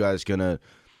are you guys gonna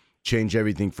change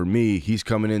everything for me?" He's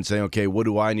coming in saying, "Okay, what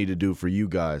do I need to do for you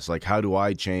guys? Like, how do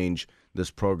I change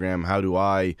this program? How do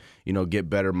I, get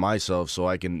better myself so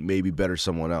I can maybe better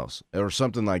someone else or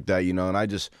something like that?" And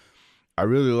I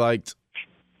really liked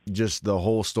just the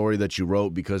whole story that you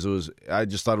wrote, because I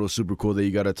just thought it was super cool that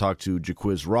you got to talk to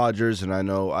Jaquiz Rogers, and I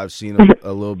know I've seen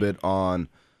a little bit on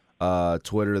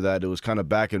Twitter that it was kind of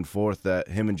back and forth that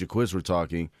him and Jaquiz were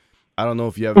talking. I don't know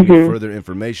if you have any further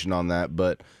information on that,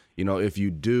 but if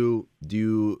you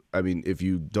if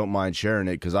you don't mind sharing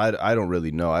it, because I don't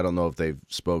really know. I don't know if they've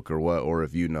spoke or what, or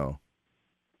if you know.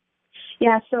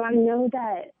 Yeah, so I know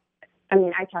that.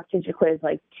 I talked to Jaquiz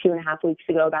like 2.5 weeks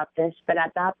ago about this, but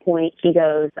at that point he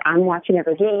goes, "I'm watching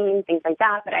every game, things like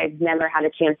that, but I've never had a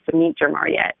chance to meet Jamar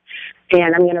yet,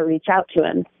 and I'm going to reach out to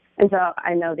him." And so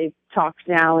I know they've talked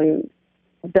now and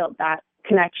built that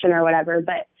connection or whatever,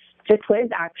 but Jaquiz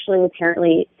actually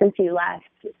apparently, since he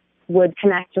left, would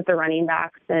connect with the running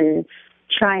backs and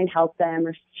try and help them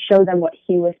or show them what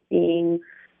he was seeing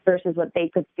versus what they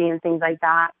could see and things like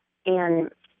that. And,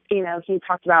 he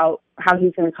talked about how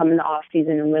he's going to come in the off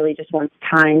season and really just wants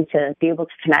time to be able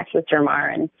to connect with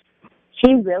Jamar. And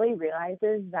he really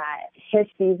realizes that his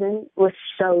season was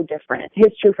so different.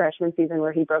 His true freshman season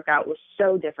where he broke out was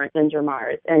so different than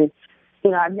Jamar's. And,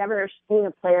 I've never seen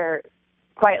a player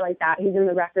quite like that. He's in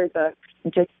the record book,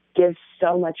 just gives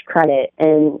so much credit.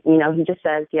 And, he just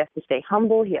says he has to stay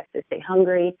humble, he has to stay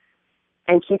hungry,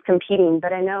 and keep competing.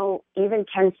 But I know even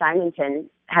Ken Simonton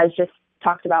has just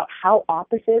talked about how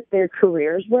opposite their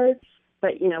careers were.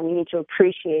 But, we need to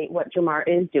appreciate what Jamar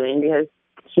is doing, because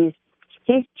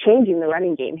he's changing the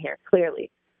running game here,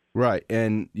 clearly. Right.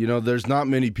 And, there's not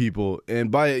many people, and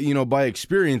by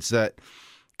experience, that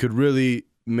could really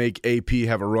make AP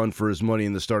have a run for his money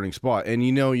in the starting spot. And,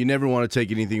 you never want to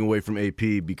take anything away from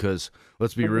AP, because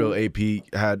let's be real,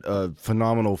 AP had a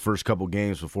phenomenal first couple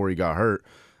games before he got hurt.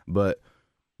 But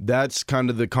that's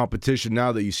kind of the competition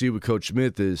now that you see with Coach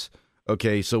Smith is,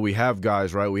 okay, so we have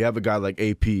guys, right? We have a guy like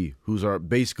AP who's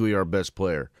basically our best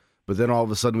player. But then all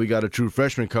of a sudden we got a true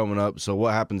freshman coming up. So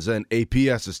what happens then? AP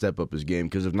has to step up his game,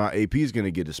 because if not, AP is going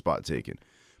to get his spot taken.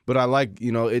 But I like,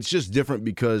 it's just different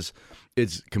because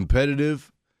it's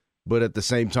competitive. But at the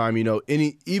same time,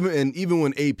 even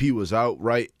when AP was out,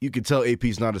 right, you could tell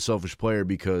AP's not a selfish player,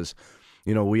 because,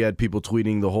 we had people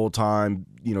tweeting the whole time,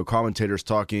 commentators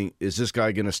talking, is this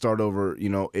guy going to start over,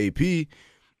 AP?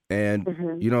 And,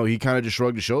 he kind of just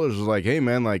shrugged his shoulders, was like, hey,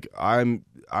 man, like, I'm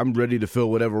ready to fill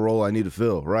whatever role I need to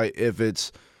fill, right? If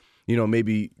it's,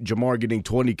 maybe Jamar getting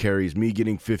 20 carries, me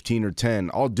getting 15 or 10,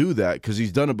 I'll do that because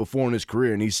he's done it before in his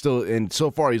career, and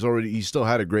so far he's still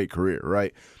had a great career,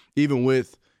 right? Even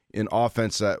with an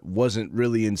offense that wasn't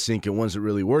really in sync and wasn't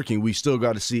really working, we still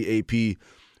got to see AP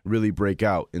really break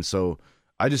out. And so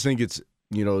I just think it's,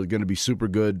 going to be super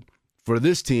good for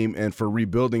this team and for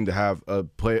rebuilding to have a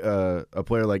player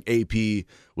like AP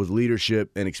with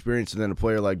leadership and experience, and then a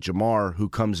player like Jamar who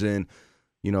comes in,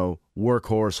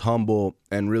 workhorse, humble,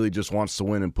 and really just wants to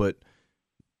win and put,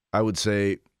 I would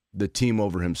say, the team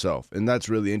over himself. And that's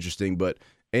really interesting. But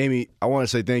Amy, I want to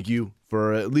say thank you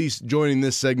for at least joining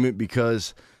this segment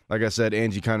because, like I said,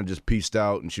 Angie kind of just pieced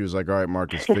out and she was like, all right,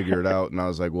 Marcus, figure it out. And I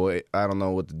was like, well, I don't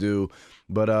know what to do.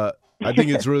 But I think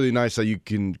it's really nice that you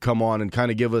can come on and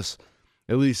kind of give us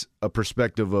at least a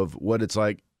perspective of what it's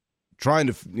like trying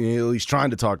to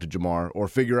talk to Jamar or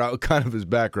figure out kind of his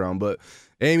background. But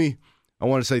Amy, I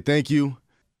want to say thank you.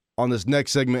 On this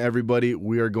next segment, everybody,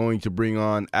 we are going to bring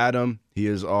on Adam. He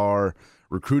is our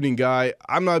recruiting guy.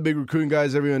 I'm not a big recruiting guy,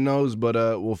 as everyone knows, but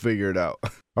we'll figure it out.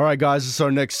 All right, guys, this is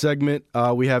our next segment.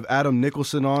 We have Adam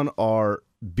Nicholson on, our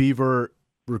Beaver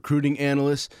recruiting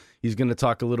analyst. He's going to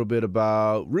talk a little bit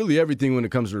about really everything when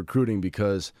it comes to recruiting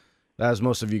because, as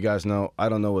most of you guys know, I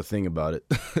don't know a thing about it.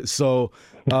 So,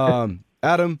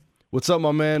 Adam, what's up,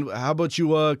 my man? How about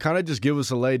you kind of just give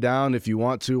us a lay down if you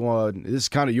want to. This is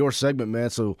kind of your segment, man,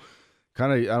 so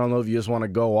kind of, I don't know if you just want to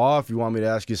go off, you want me to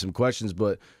ask you some questions,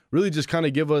 but really just kind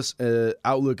of give us an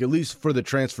outlook, at least for the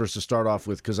transfers to start off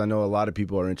with, because I know a lot of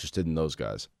people are interested in those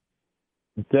guys.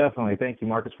 Definitely. Thank you,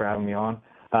 Marcus, for having me on.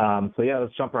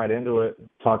 Let's jump right into it,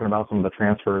 talking about some of the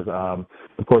transfers.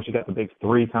 Of course, you got the big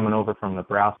three coming over from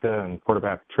Nebraska and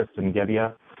quarterback Tristan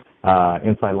Gebbia,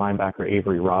 inside linebacker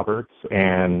Avery Roberts,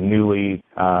 and newly,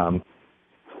 in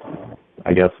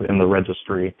the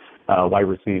registry, wide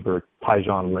receiver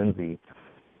Tyjon Lindsey.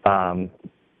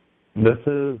 This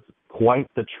is quite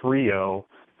the trio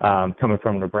coming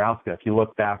from Nebraska. If you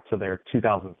look back to their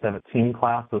 2017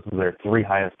 class, this is their three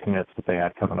highest commits that they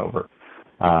had coming over.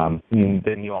 And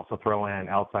then you also throw in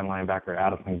outside linebacker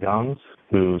Addison Gumbs,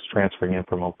 who's transferring in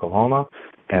from Oklahoma.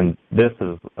 And this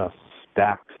is a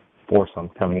stacked foursome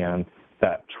coming in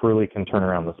that truly can turn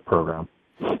around this program.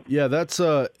 Yeah, that's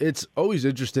it's always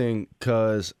interesting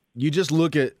because you just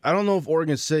look at, I don't know if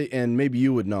Oregon State, and maybe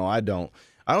you would know, I don't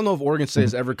know if Oregon State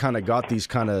has ever kind of got these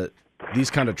kind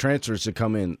of transfers to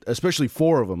come in, especially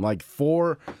four of them, like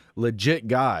four legit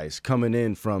guys coming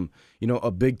in from,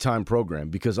 a big-time program,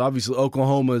 because obviously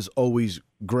Oklahoma is always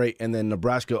great, and then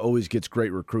Nebraska always gets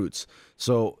great recruits.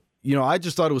 So, I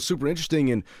just thought it was super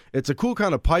interesting, and it's a cool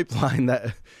kind of pipeline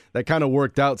that kind of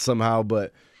worked out somehow.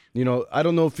 But, I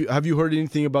don't know if have you heard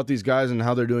anything about these guys and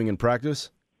how they're doing in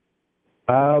practice?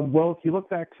 If you look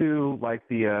back to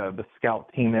the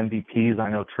scout team MVPs, I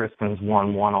know Tristan's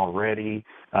won one already.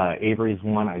 Avery's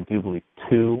won, I do believe,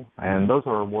 two, and those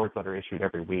are awards that are issued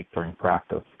every week during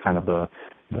practice. Kind of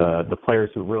the players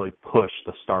who really push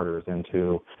the starters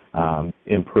into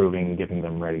improving, getting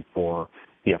them ready for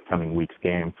the upcoming week's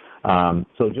game.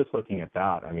 So just looking at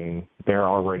that, I mean, they're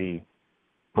already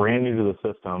brand new to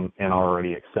the system and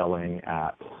already excelling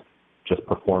at just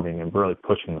performing and really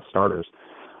pushing the starters.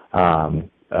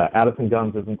 Addison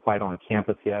Gumbs isn't quite on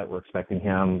campus yet. We're expecting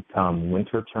him come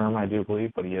winter term, I do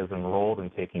believe, but he is enrolled and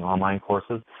taking online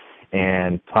courses.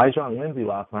 And Tyjon Lindsey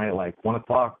last night at 1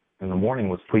 o'clock in the morning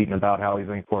was tweeting about how he's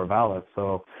in Corvallis.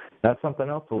 So that's something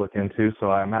else to look into.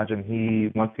 So I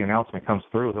imagine once the announcement comes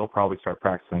through, he'll probably start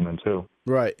practicing then too.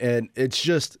 Right. And it's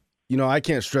just, I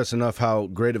can't stress enough how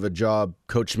great of a job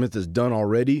Coach Smith has done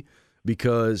already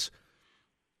because,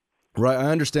 right,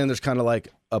 I understand there's kind of like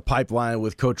a pipeline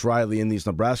with Coach Riley and these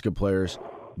Nebraska players,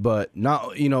 but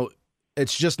not,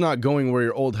 it's just not going where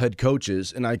your old head coach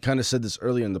is. And I kind of said this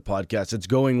earlier in the podcast. It's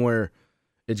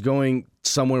going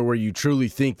somewhere where you truly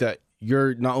think that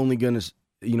you're not only going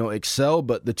to, excel,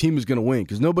 but the team is going to win,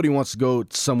 because nobody wants to go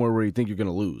somewhere where you think you're going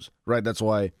to lose, right? That's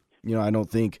why, I don't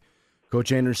think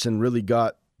Coach Anderson really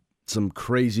got some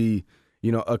crazy,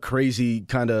 a crazy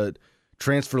kind of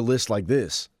transfer list like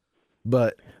this.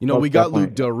 But, we got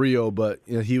Luke Del Rio, but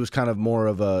he was kind of more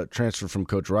of a transfer from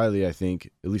Coach Riley, I think.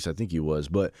 At least I think he was.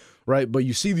 But, right, but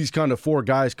you see these kind of four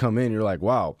guys come in, you're like,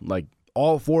 wow, like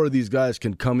all four of these guys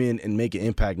can come in and make an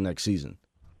impact next season.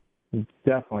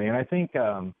 Definitely. And I think,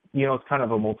 it's kind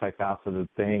of a multifaceted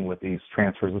thing with these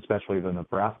transfers, especially the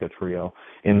Nebraska trio,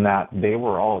 in that they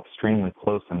were all extremely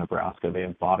close in Nebraska. They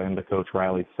had bought into Coach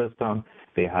Riley's system.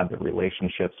 They had the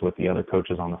relationships with the other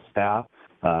coaches on the staff.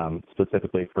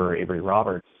 Specifically for Avery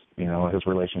Roberts, his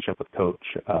relationship with Coach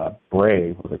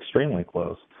Bray was extremely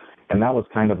close. And that was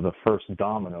kind of the first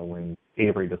domino when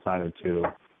Avery decided to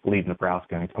leave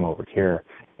Nebraska and come over here.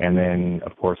 And then,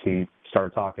 of course, he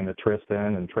started talking to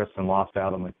Tristan, and Tristan lost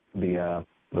out on the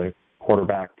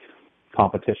quarterback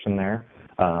competition there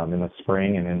in the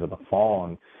spring and into the fall.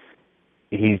 And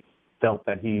he felt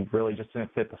that he really just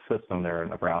didn't fit the system there in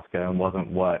Nebraska and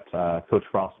wasn't what Coach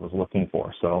Frost was looking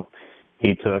for. So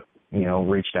he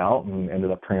reached out and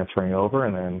ended up transferring over,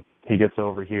 and then he gets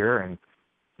over here and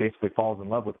basically falls in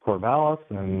love with Corvallis,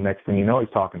 and next thing you know, he's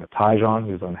talking to Tyjon,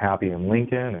 who's unhappy in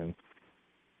Lincoln, and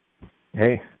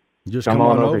hey, just come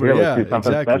on over here. Let's do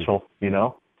something special,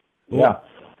 Yeah.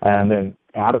 And then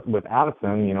with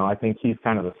Addison, I think he's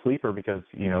kind of the sleeper because,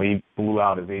 he blew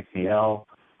out his ACL,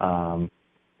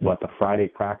 the Friday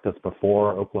practice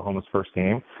before Oklahoma's first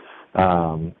game.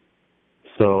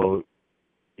 So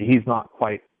he's not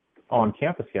quite on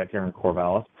campus yet here in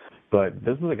Corvallis, but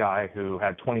this is a guy who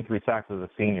had 23 sacks as a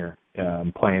senior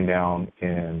playing down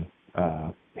in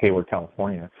Hayward,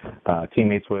 California.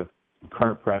 Teammates with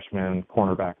current freshman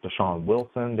cornerback Deshaun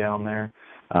Wilson down there.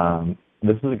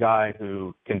 This is a guy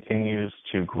who continues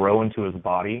to grow into his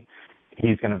body.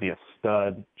 He's going to be a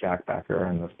stud jackbacker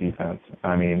in this defense.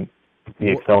 I mean, he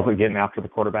excels at getting after the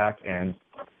quarterback, and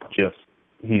just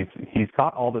he's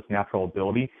got all this natural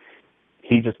ability.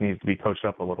 He just needs to be coached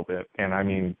up a little bit. And I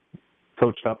mean,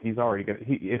 coached up, he's already good.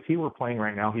 If he were playing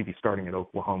right now, he'd be starting at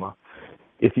Oklahoma.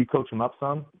 If you coach him up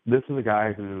some, this is a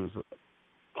guy who's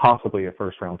possibly a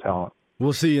first-round talent.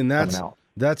 We'll see, and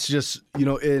that's just,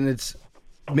 and it's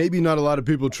maybe not a lot of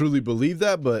people truly believe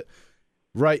that, but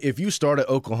right, if you start at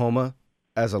Oklahoma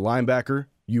as a linebacker,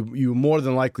 you more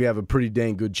than likely have a pretty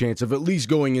dang good chance of at least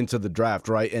going into the draft,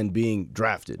 right, and being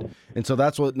drafted. And so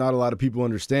that's what not a lot of people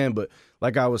understand. But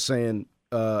like I was saying,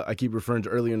 I keep referring to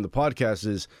earlier in the podcast,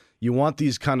 is you want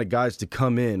these kind of guys to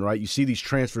come in, right? You see these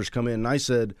transfers come in. And I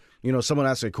said, someone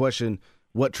asked a question,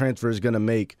 what transfer is going to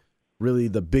make really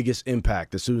the biggest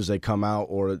impact as soon as they come out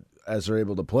or as they're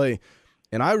able to play?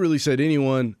 And I really said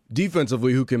anyone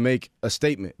defensively who can make a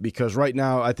statement, because right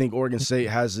now I think Oregon State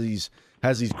has these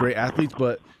great athletes,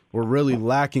 but we're really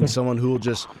lacking someone who will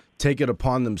just take it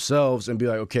upon themselves and be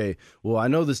like, okay, well, I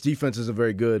know this defense isn't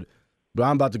very good, but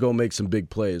I'm about to go make some big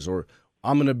plays, or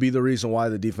I'm going to be the reason why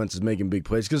the defense is making big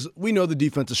plays, because we know the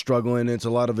defense is struggling. And it's a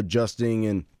lot of adjusting,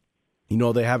 and,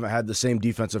 they haven't had the same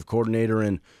defensive coordinator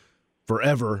in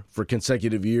forever for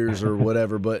consecutive years or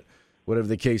whatever, but whatever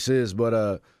the case is.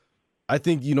 But I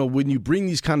think, when you bring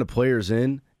these kind of players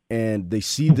in and they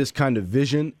see this kind of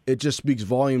vision, it just speaks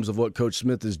volumes of what Coach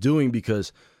Smith is doing,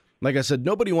 because, like I said,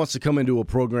 nobody wants to come into a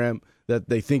program that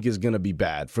they think is going to be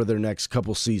bad for their next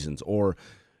couple seasons, or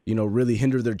really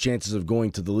hinder their chances of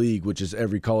going to the league, which is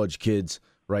every college kid's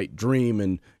right dream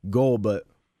and goal. But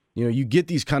you get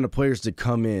these kind of players to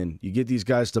come in, you get these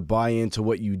guys to buy into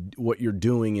what you're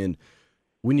doing, and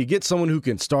when you get someone who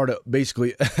can start at,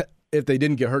 basically, if they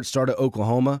didn't get hurt, start at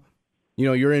Oklahoma,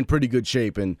 you're in pretty good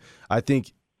shape. And I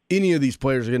think any of these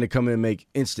players are going to come in and make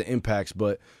instant impacts.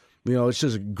 But it's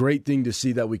just a great thing to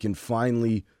see that we can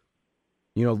finally,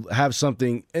 have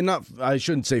something, and I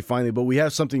shouldn't say finally, but we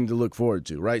have something to look forward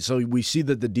to, right? So we see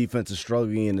that the defense is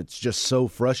struggling, and it's just so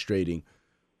frustrating.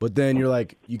 But then you're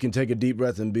like, you can take a deep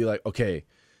breath and be like, okay.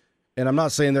 And I'm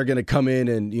not saying they're going to come in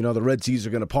and, the Red Seas are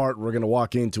going to part, we're going to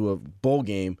walk into a bowl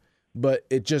game, but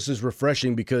it just is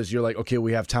refreshing because you're like, okay,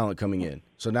 we have talent coming in.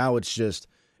 So now it's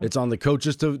on the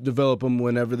coaches to develop them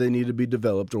whenever they need to be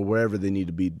developed or wherever they need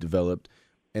to be developed.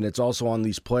 And it's also on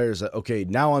these players that, okay,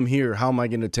 now I'm here. How am I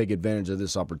going to take advantage of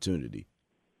this opportunity?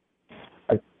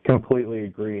 I completely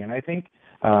agree. And I think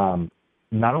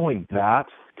not only that,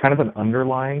 kind of an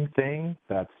underlying thing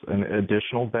that's an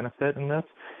additional benefit in this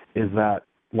is that,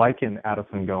 like in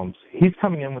Addison Gomes, he's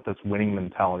coming in with this winning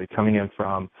mentality, coming in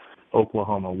from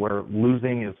Oklahoma where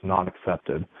losing is not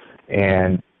accepted.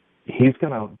 And he's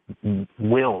going to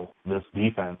will this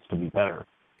defense to be better.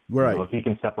 Right. If he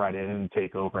can step right in and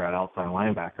take over at outside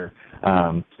linebacker.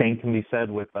 Same can be said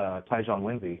with Tyjon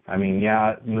Lindsey. I mean,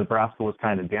 yeah, Nebraska was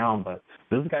kind of down, but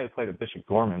this is a guy who played at Bishop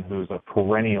Gorman, who's a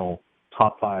perennial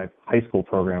top 5 high school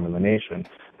program in the nation.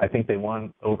 I think they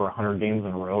won over 100 games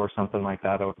in a row or something like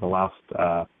that over the last,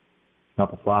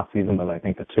 not this last season, but I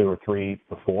think the 2 or 3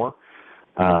 before.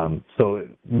 So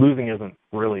losing isn't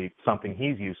really something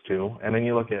he's used to. And then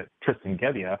you look at Tristan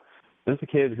Gebbia. This is a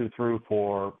kid who threw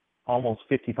for almost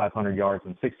 5,500 yards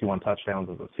and 61 touchdowns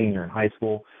as a senior in high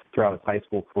school. Throughout his high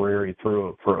school career, he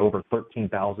threw for over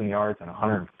 13,000 yards and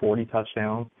 140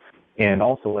 touchdowns, and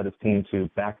also led his team to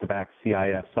back-to-back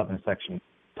CIF Southern Section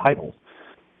titles.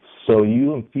 So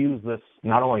you infuse this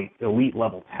not only elite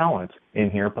level talent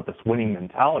in here, but this winning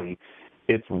mentality,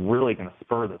 it's really going to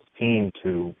spur this team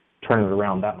to turn it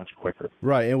around that much quicker.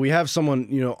 Right, and we have someone,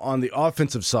 on the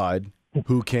offensive side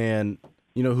who can,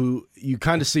 who you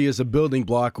kind of see as a building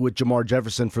block with Jamar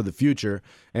Jefferson for the future.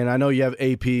 And I know you have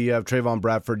AP, you have Trayvon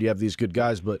Bradford, you have these good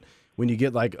guys, but when you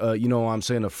get like,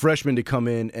 a freshman to come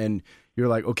in and you're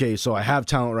like, okay, so I have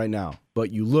talent right now, but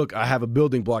I have a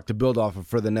building block to build off of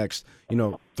for the next,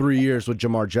 3 years with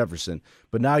Jamar Jefferson.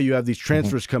 But now you have these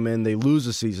transfers come in, they lose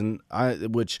a season,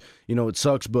 which, it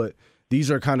sucks, but these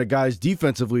are kind of guys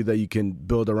defensively that you can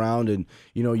build around, and,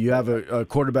 you have a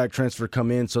quarterback transfer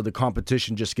come in, so the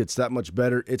competition just gets that much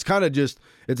better. It's kind of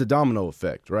it's a domino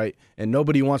effect, right? And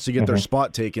nobody wants to get their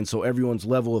spot taken, so everyone's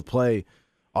level of play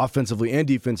offensively and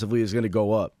defensively is going to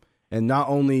go up. And not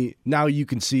only now you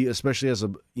can see, especially as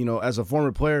a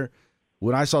former player,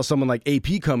 when I saw someone like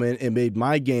AP come in, it made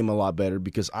my game a lot better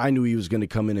because I knew he was going to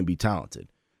come in and be talented.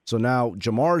 So now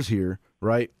Jamar's here,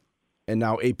 right? And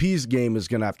now AP's game is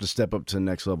going to have to step up to the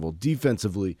next level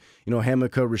defensively.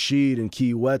 Hamika Rashid and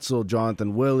Key Wetzel,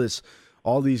 Jonathan Willis,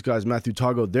 all these guys, Matthew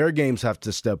Tago, their games have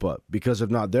to step up because if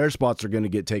not, their spots are going to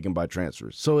get taken by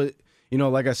transfers. So,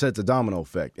 like I said, it's a domino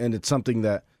effect. And it's something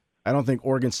that I don't think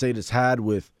Oregon State has had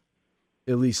with,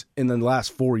 at least in the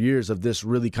last 4 years, of this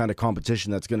really kind of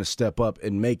competition that's going to step up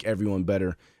and make everyone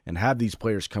better and have these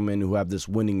players come in who have this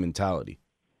winning mentality.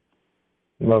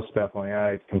 Most definitely.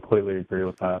 I completely agree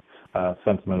with that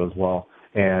sentiment as well.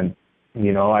 And,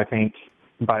 I think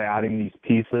by adding these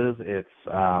pieces,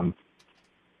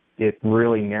 it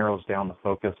really narrows down the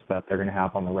focus that they're going to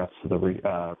have on the rest of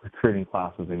the recruiting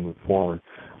class as they move forward.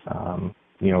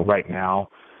 Right now,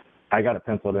 I got it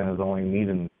penciled in as only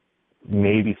needing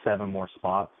maybe 7 more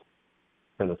spots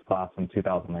for this class in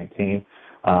 2019.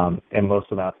 And most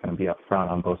of that's going to be up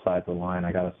front on both sides of the line.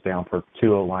 I got us down for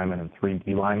 2 O linemen and 3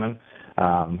 D linemen.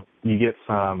 You get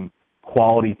some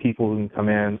quality people who can come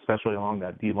in, especially along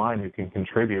that D line, who can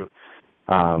contribute.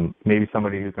 Maybe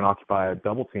somebody who can occupy a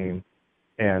double team.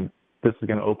 And this is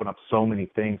going to open up so many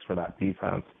things for that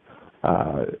defense.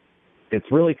 It's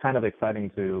really kind of exciting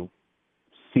to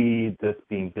see this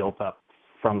being built up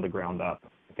from the ground up.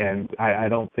 And I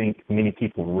don't think many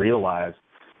people realize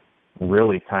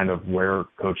really kind of where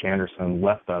Coach Anderson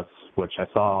left us, which I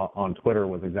saw on Twitter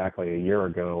was exactly a year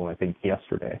ago, I think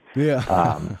yesterday.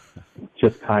 Yeah.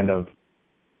 Just kind of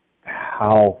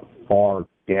how far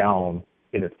down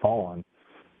it had fallen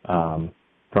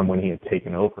from when he had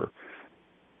taken over.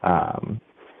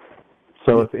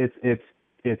 So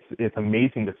it's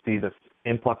amazing to see this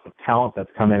influx of talent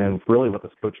that's come in and really what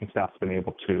this coaching staff's been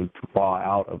able to draw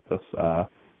out of this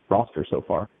roster so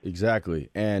far. Exactly.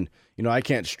 And, I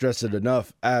can't stress it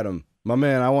enough. Adam, my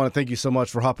man, I want to thank you so much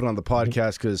for hopping on the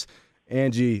podcast because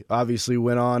Angie obviously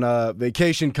went on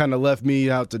vacation, kind of left me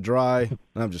out to dry.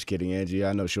 I'm just kidding, Angie.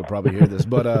 I know she'll probably hear this.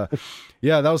 But,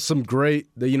 yeah, that was some great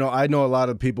 – I know a lot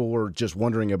of people were just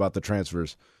wondering about the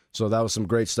transfers. So that was some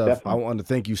great stuff. Definitely. I want to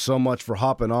thank you so much for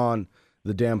hopping on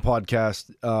the damn podcast.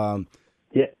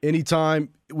 Anytime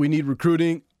we need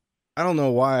recruiting, I don't know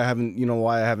why I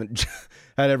haven't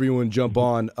had everyone jump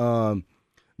on.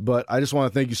 But I just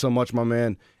want to thank you so much, my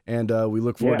man, and we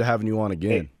look forward to having you on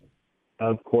again. Hey,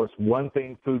 of course. One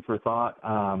thing, food for thought,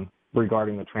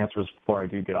 regarding the transfers before I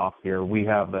do get off here. We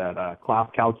have that class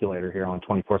calculator here on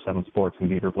 24/7 Sports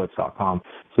and BeaverBlitz.com.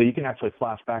 So you can actually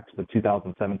flash back to the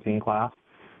 2017 class,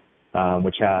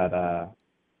 which had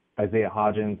Isaiah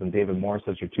Hodgins and David Morris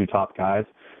as your 2 top guys.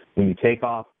 When you take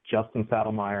off Justin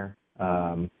Saddlemeyer,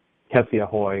 Kessie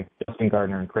Ahoy, Justin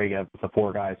Gardner, and Craig Evans, the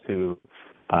 4 guys who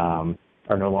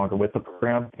are no longer with the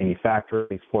program, and you factor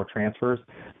these 4 transfers,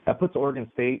 that puts Oregon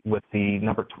State with the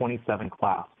number 27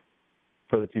 class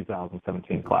for the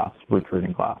 2017 class,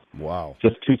 recruiting class. Wow.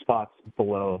 Just 2 spots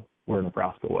below where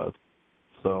Nebraska was.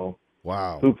 So,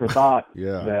 wow. Food for thought,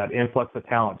 Yeah. That influx of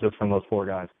talent just from those 4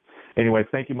 guys. Anyway,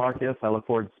 thank you, Marcus. I look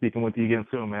forward to speaking with you again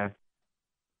soon, man.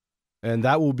 And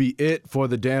that will be it for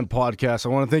the damn podcast. I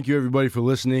want to thank you, everybody, for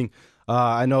listening.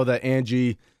 I know that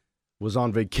Angie was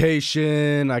on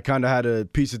vacation. I kind of had to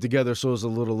piece it together, so it was a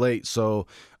little late. So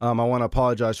I want to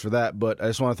apologize for that. But I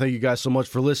just want to thank you guys so much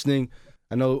for listening.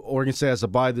 I know Oregon State has a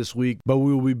bye this week, but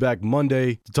we will be back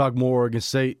Monday to talk more Oregon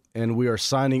State. And we are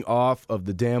signing off of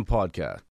the damn podcast.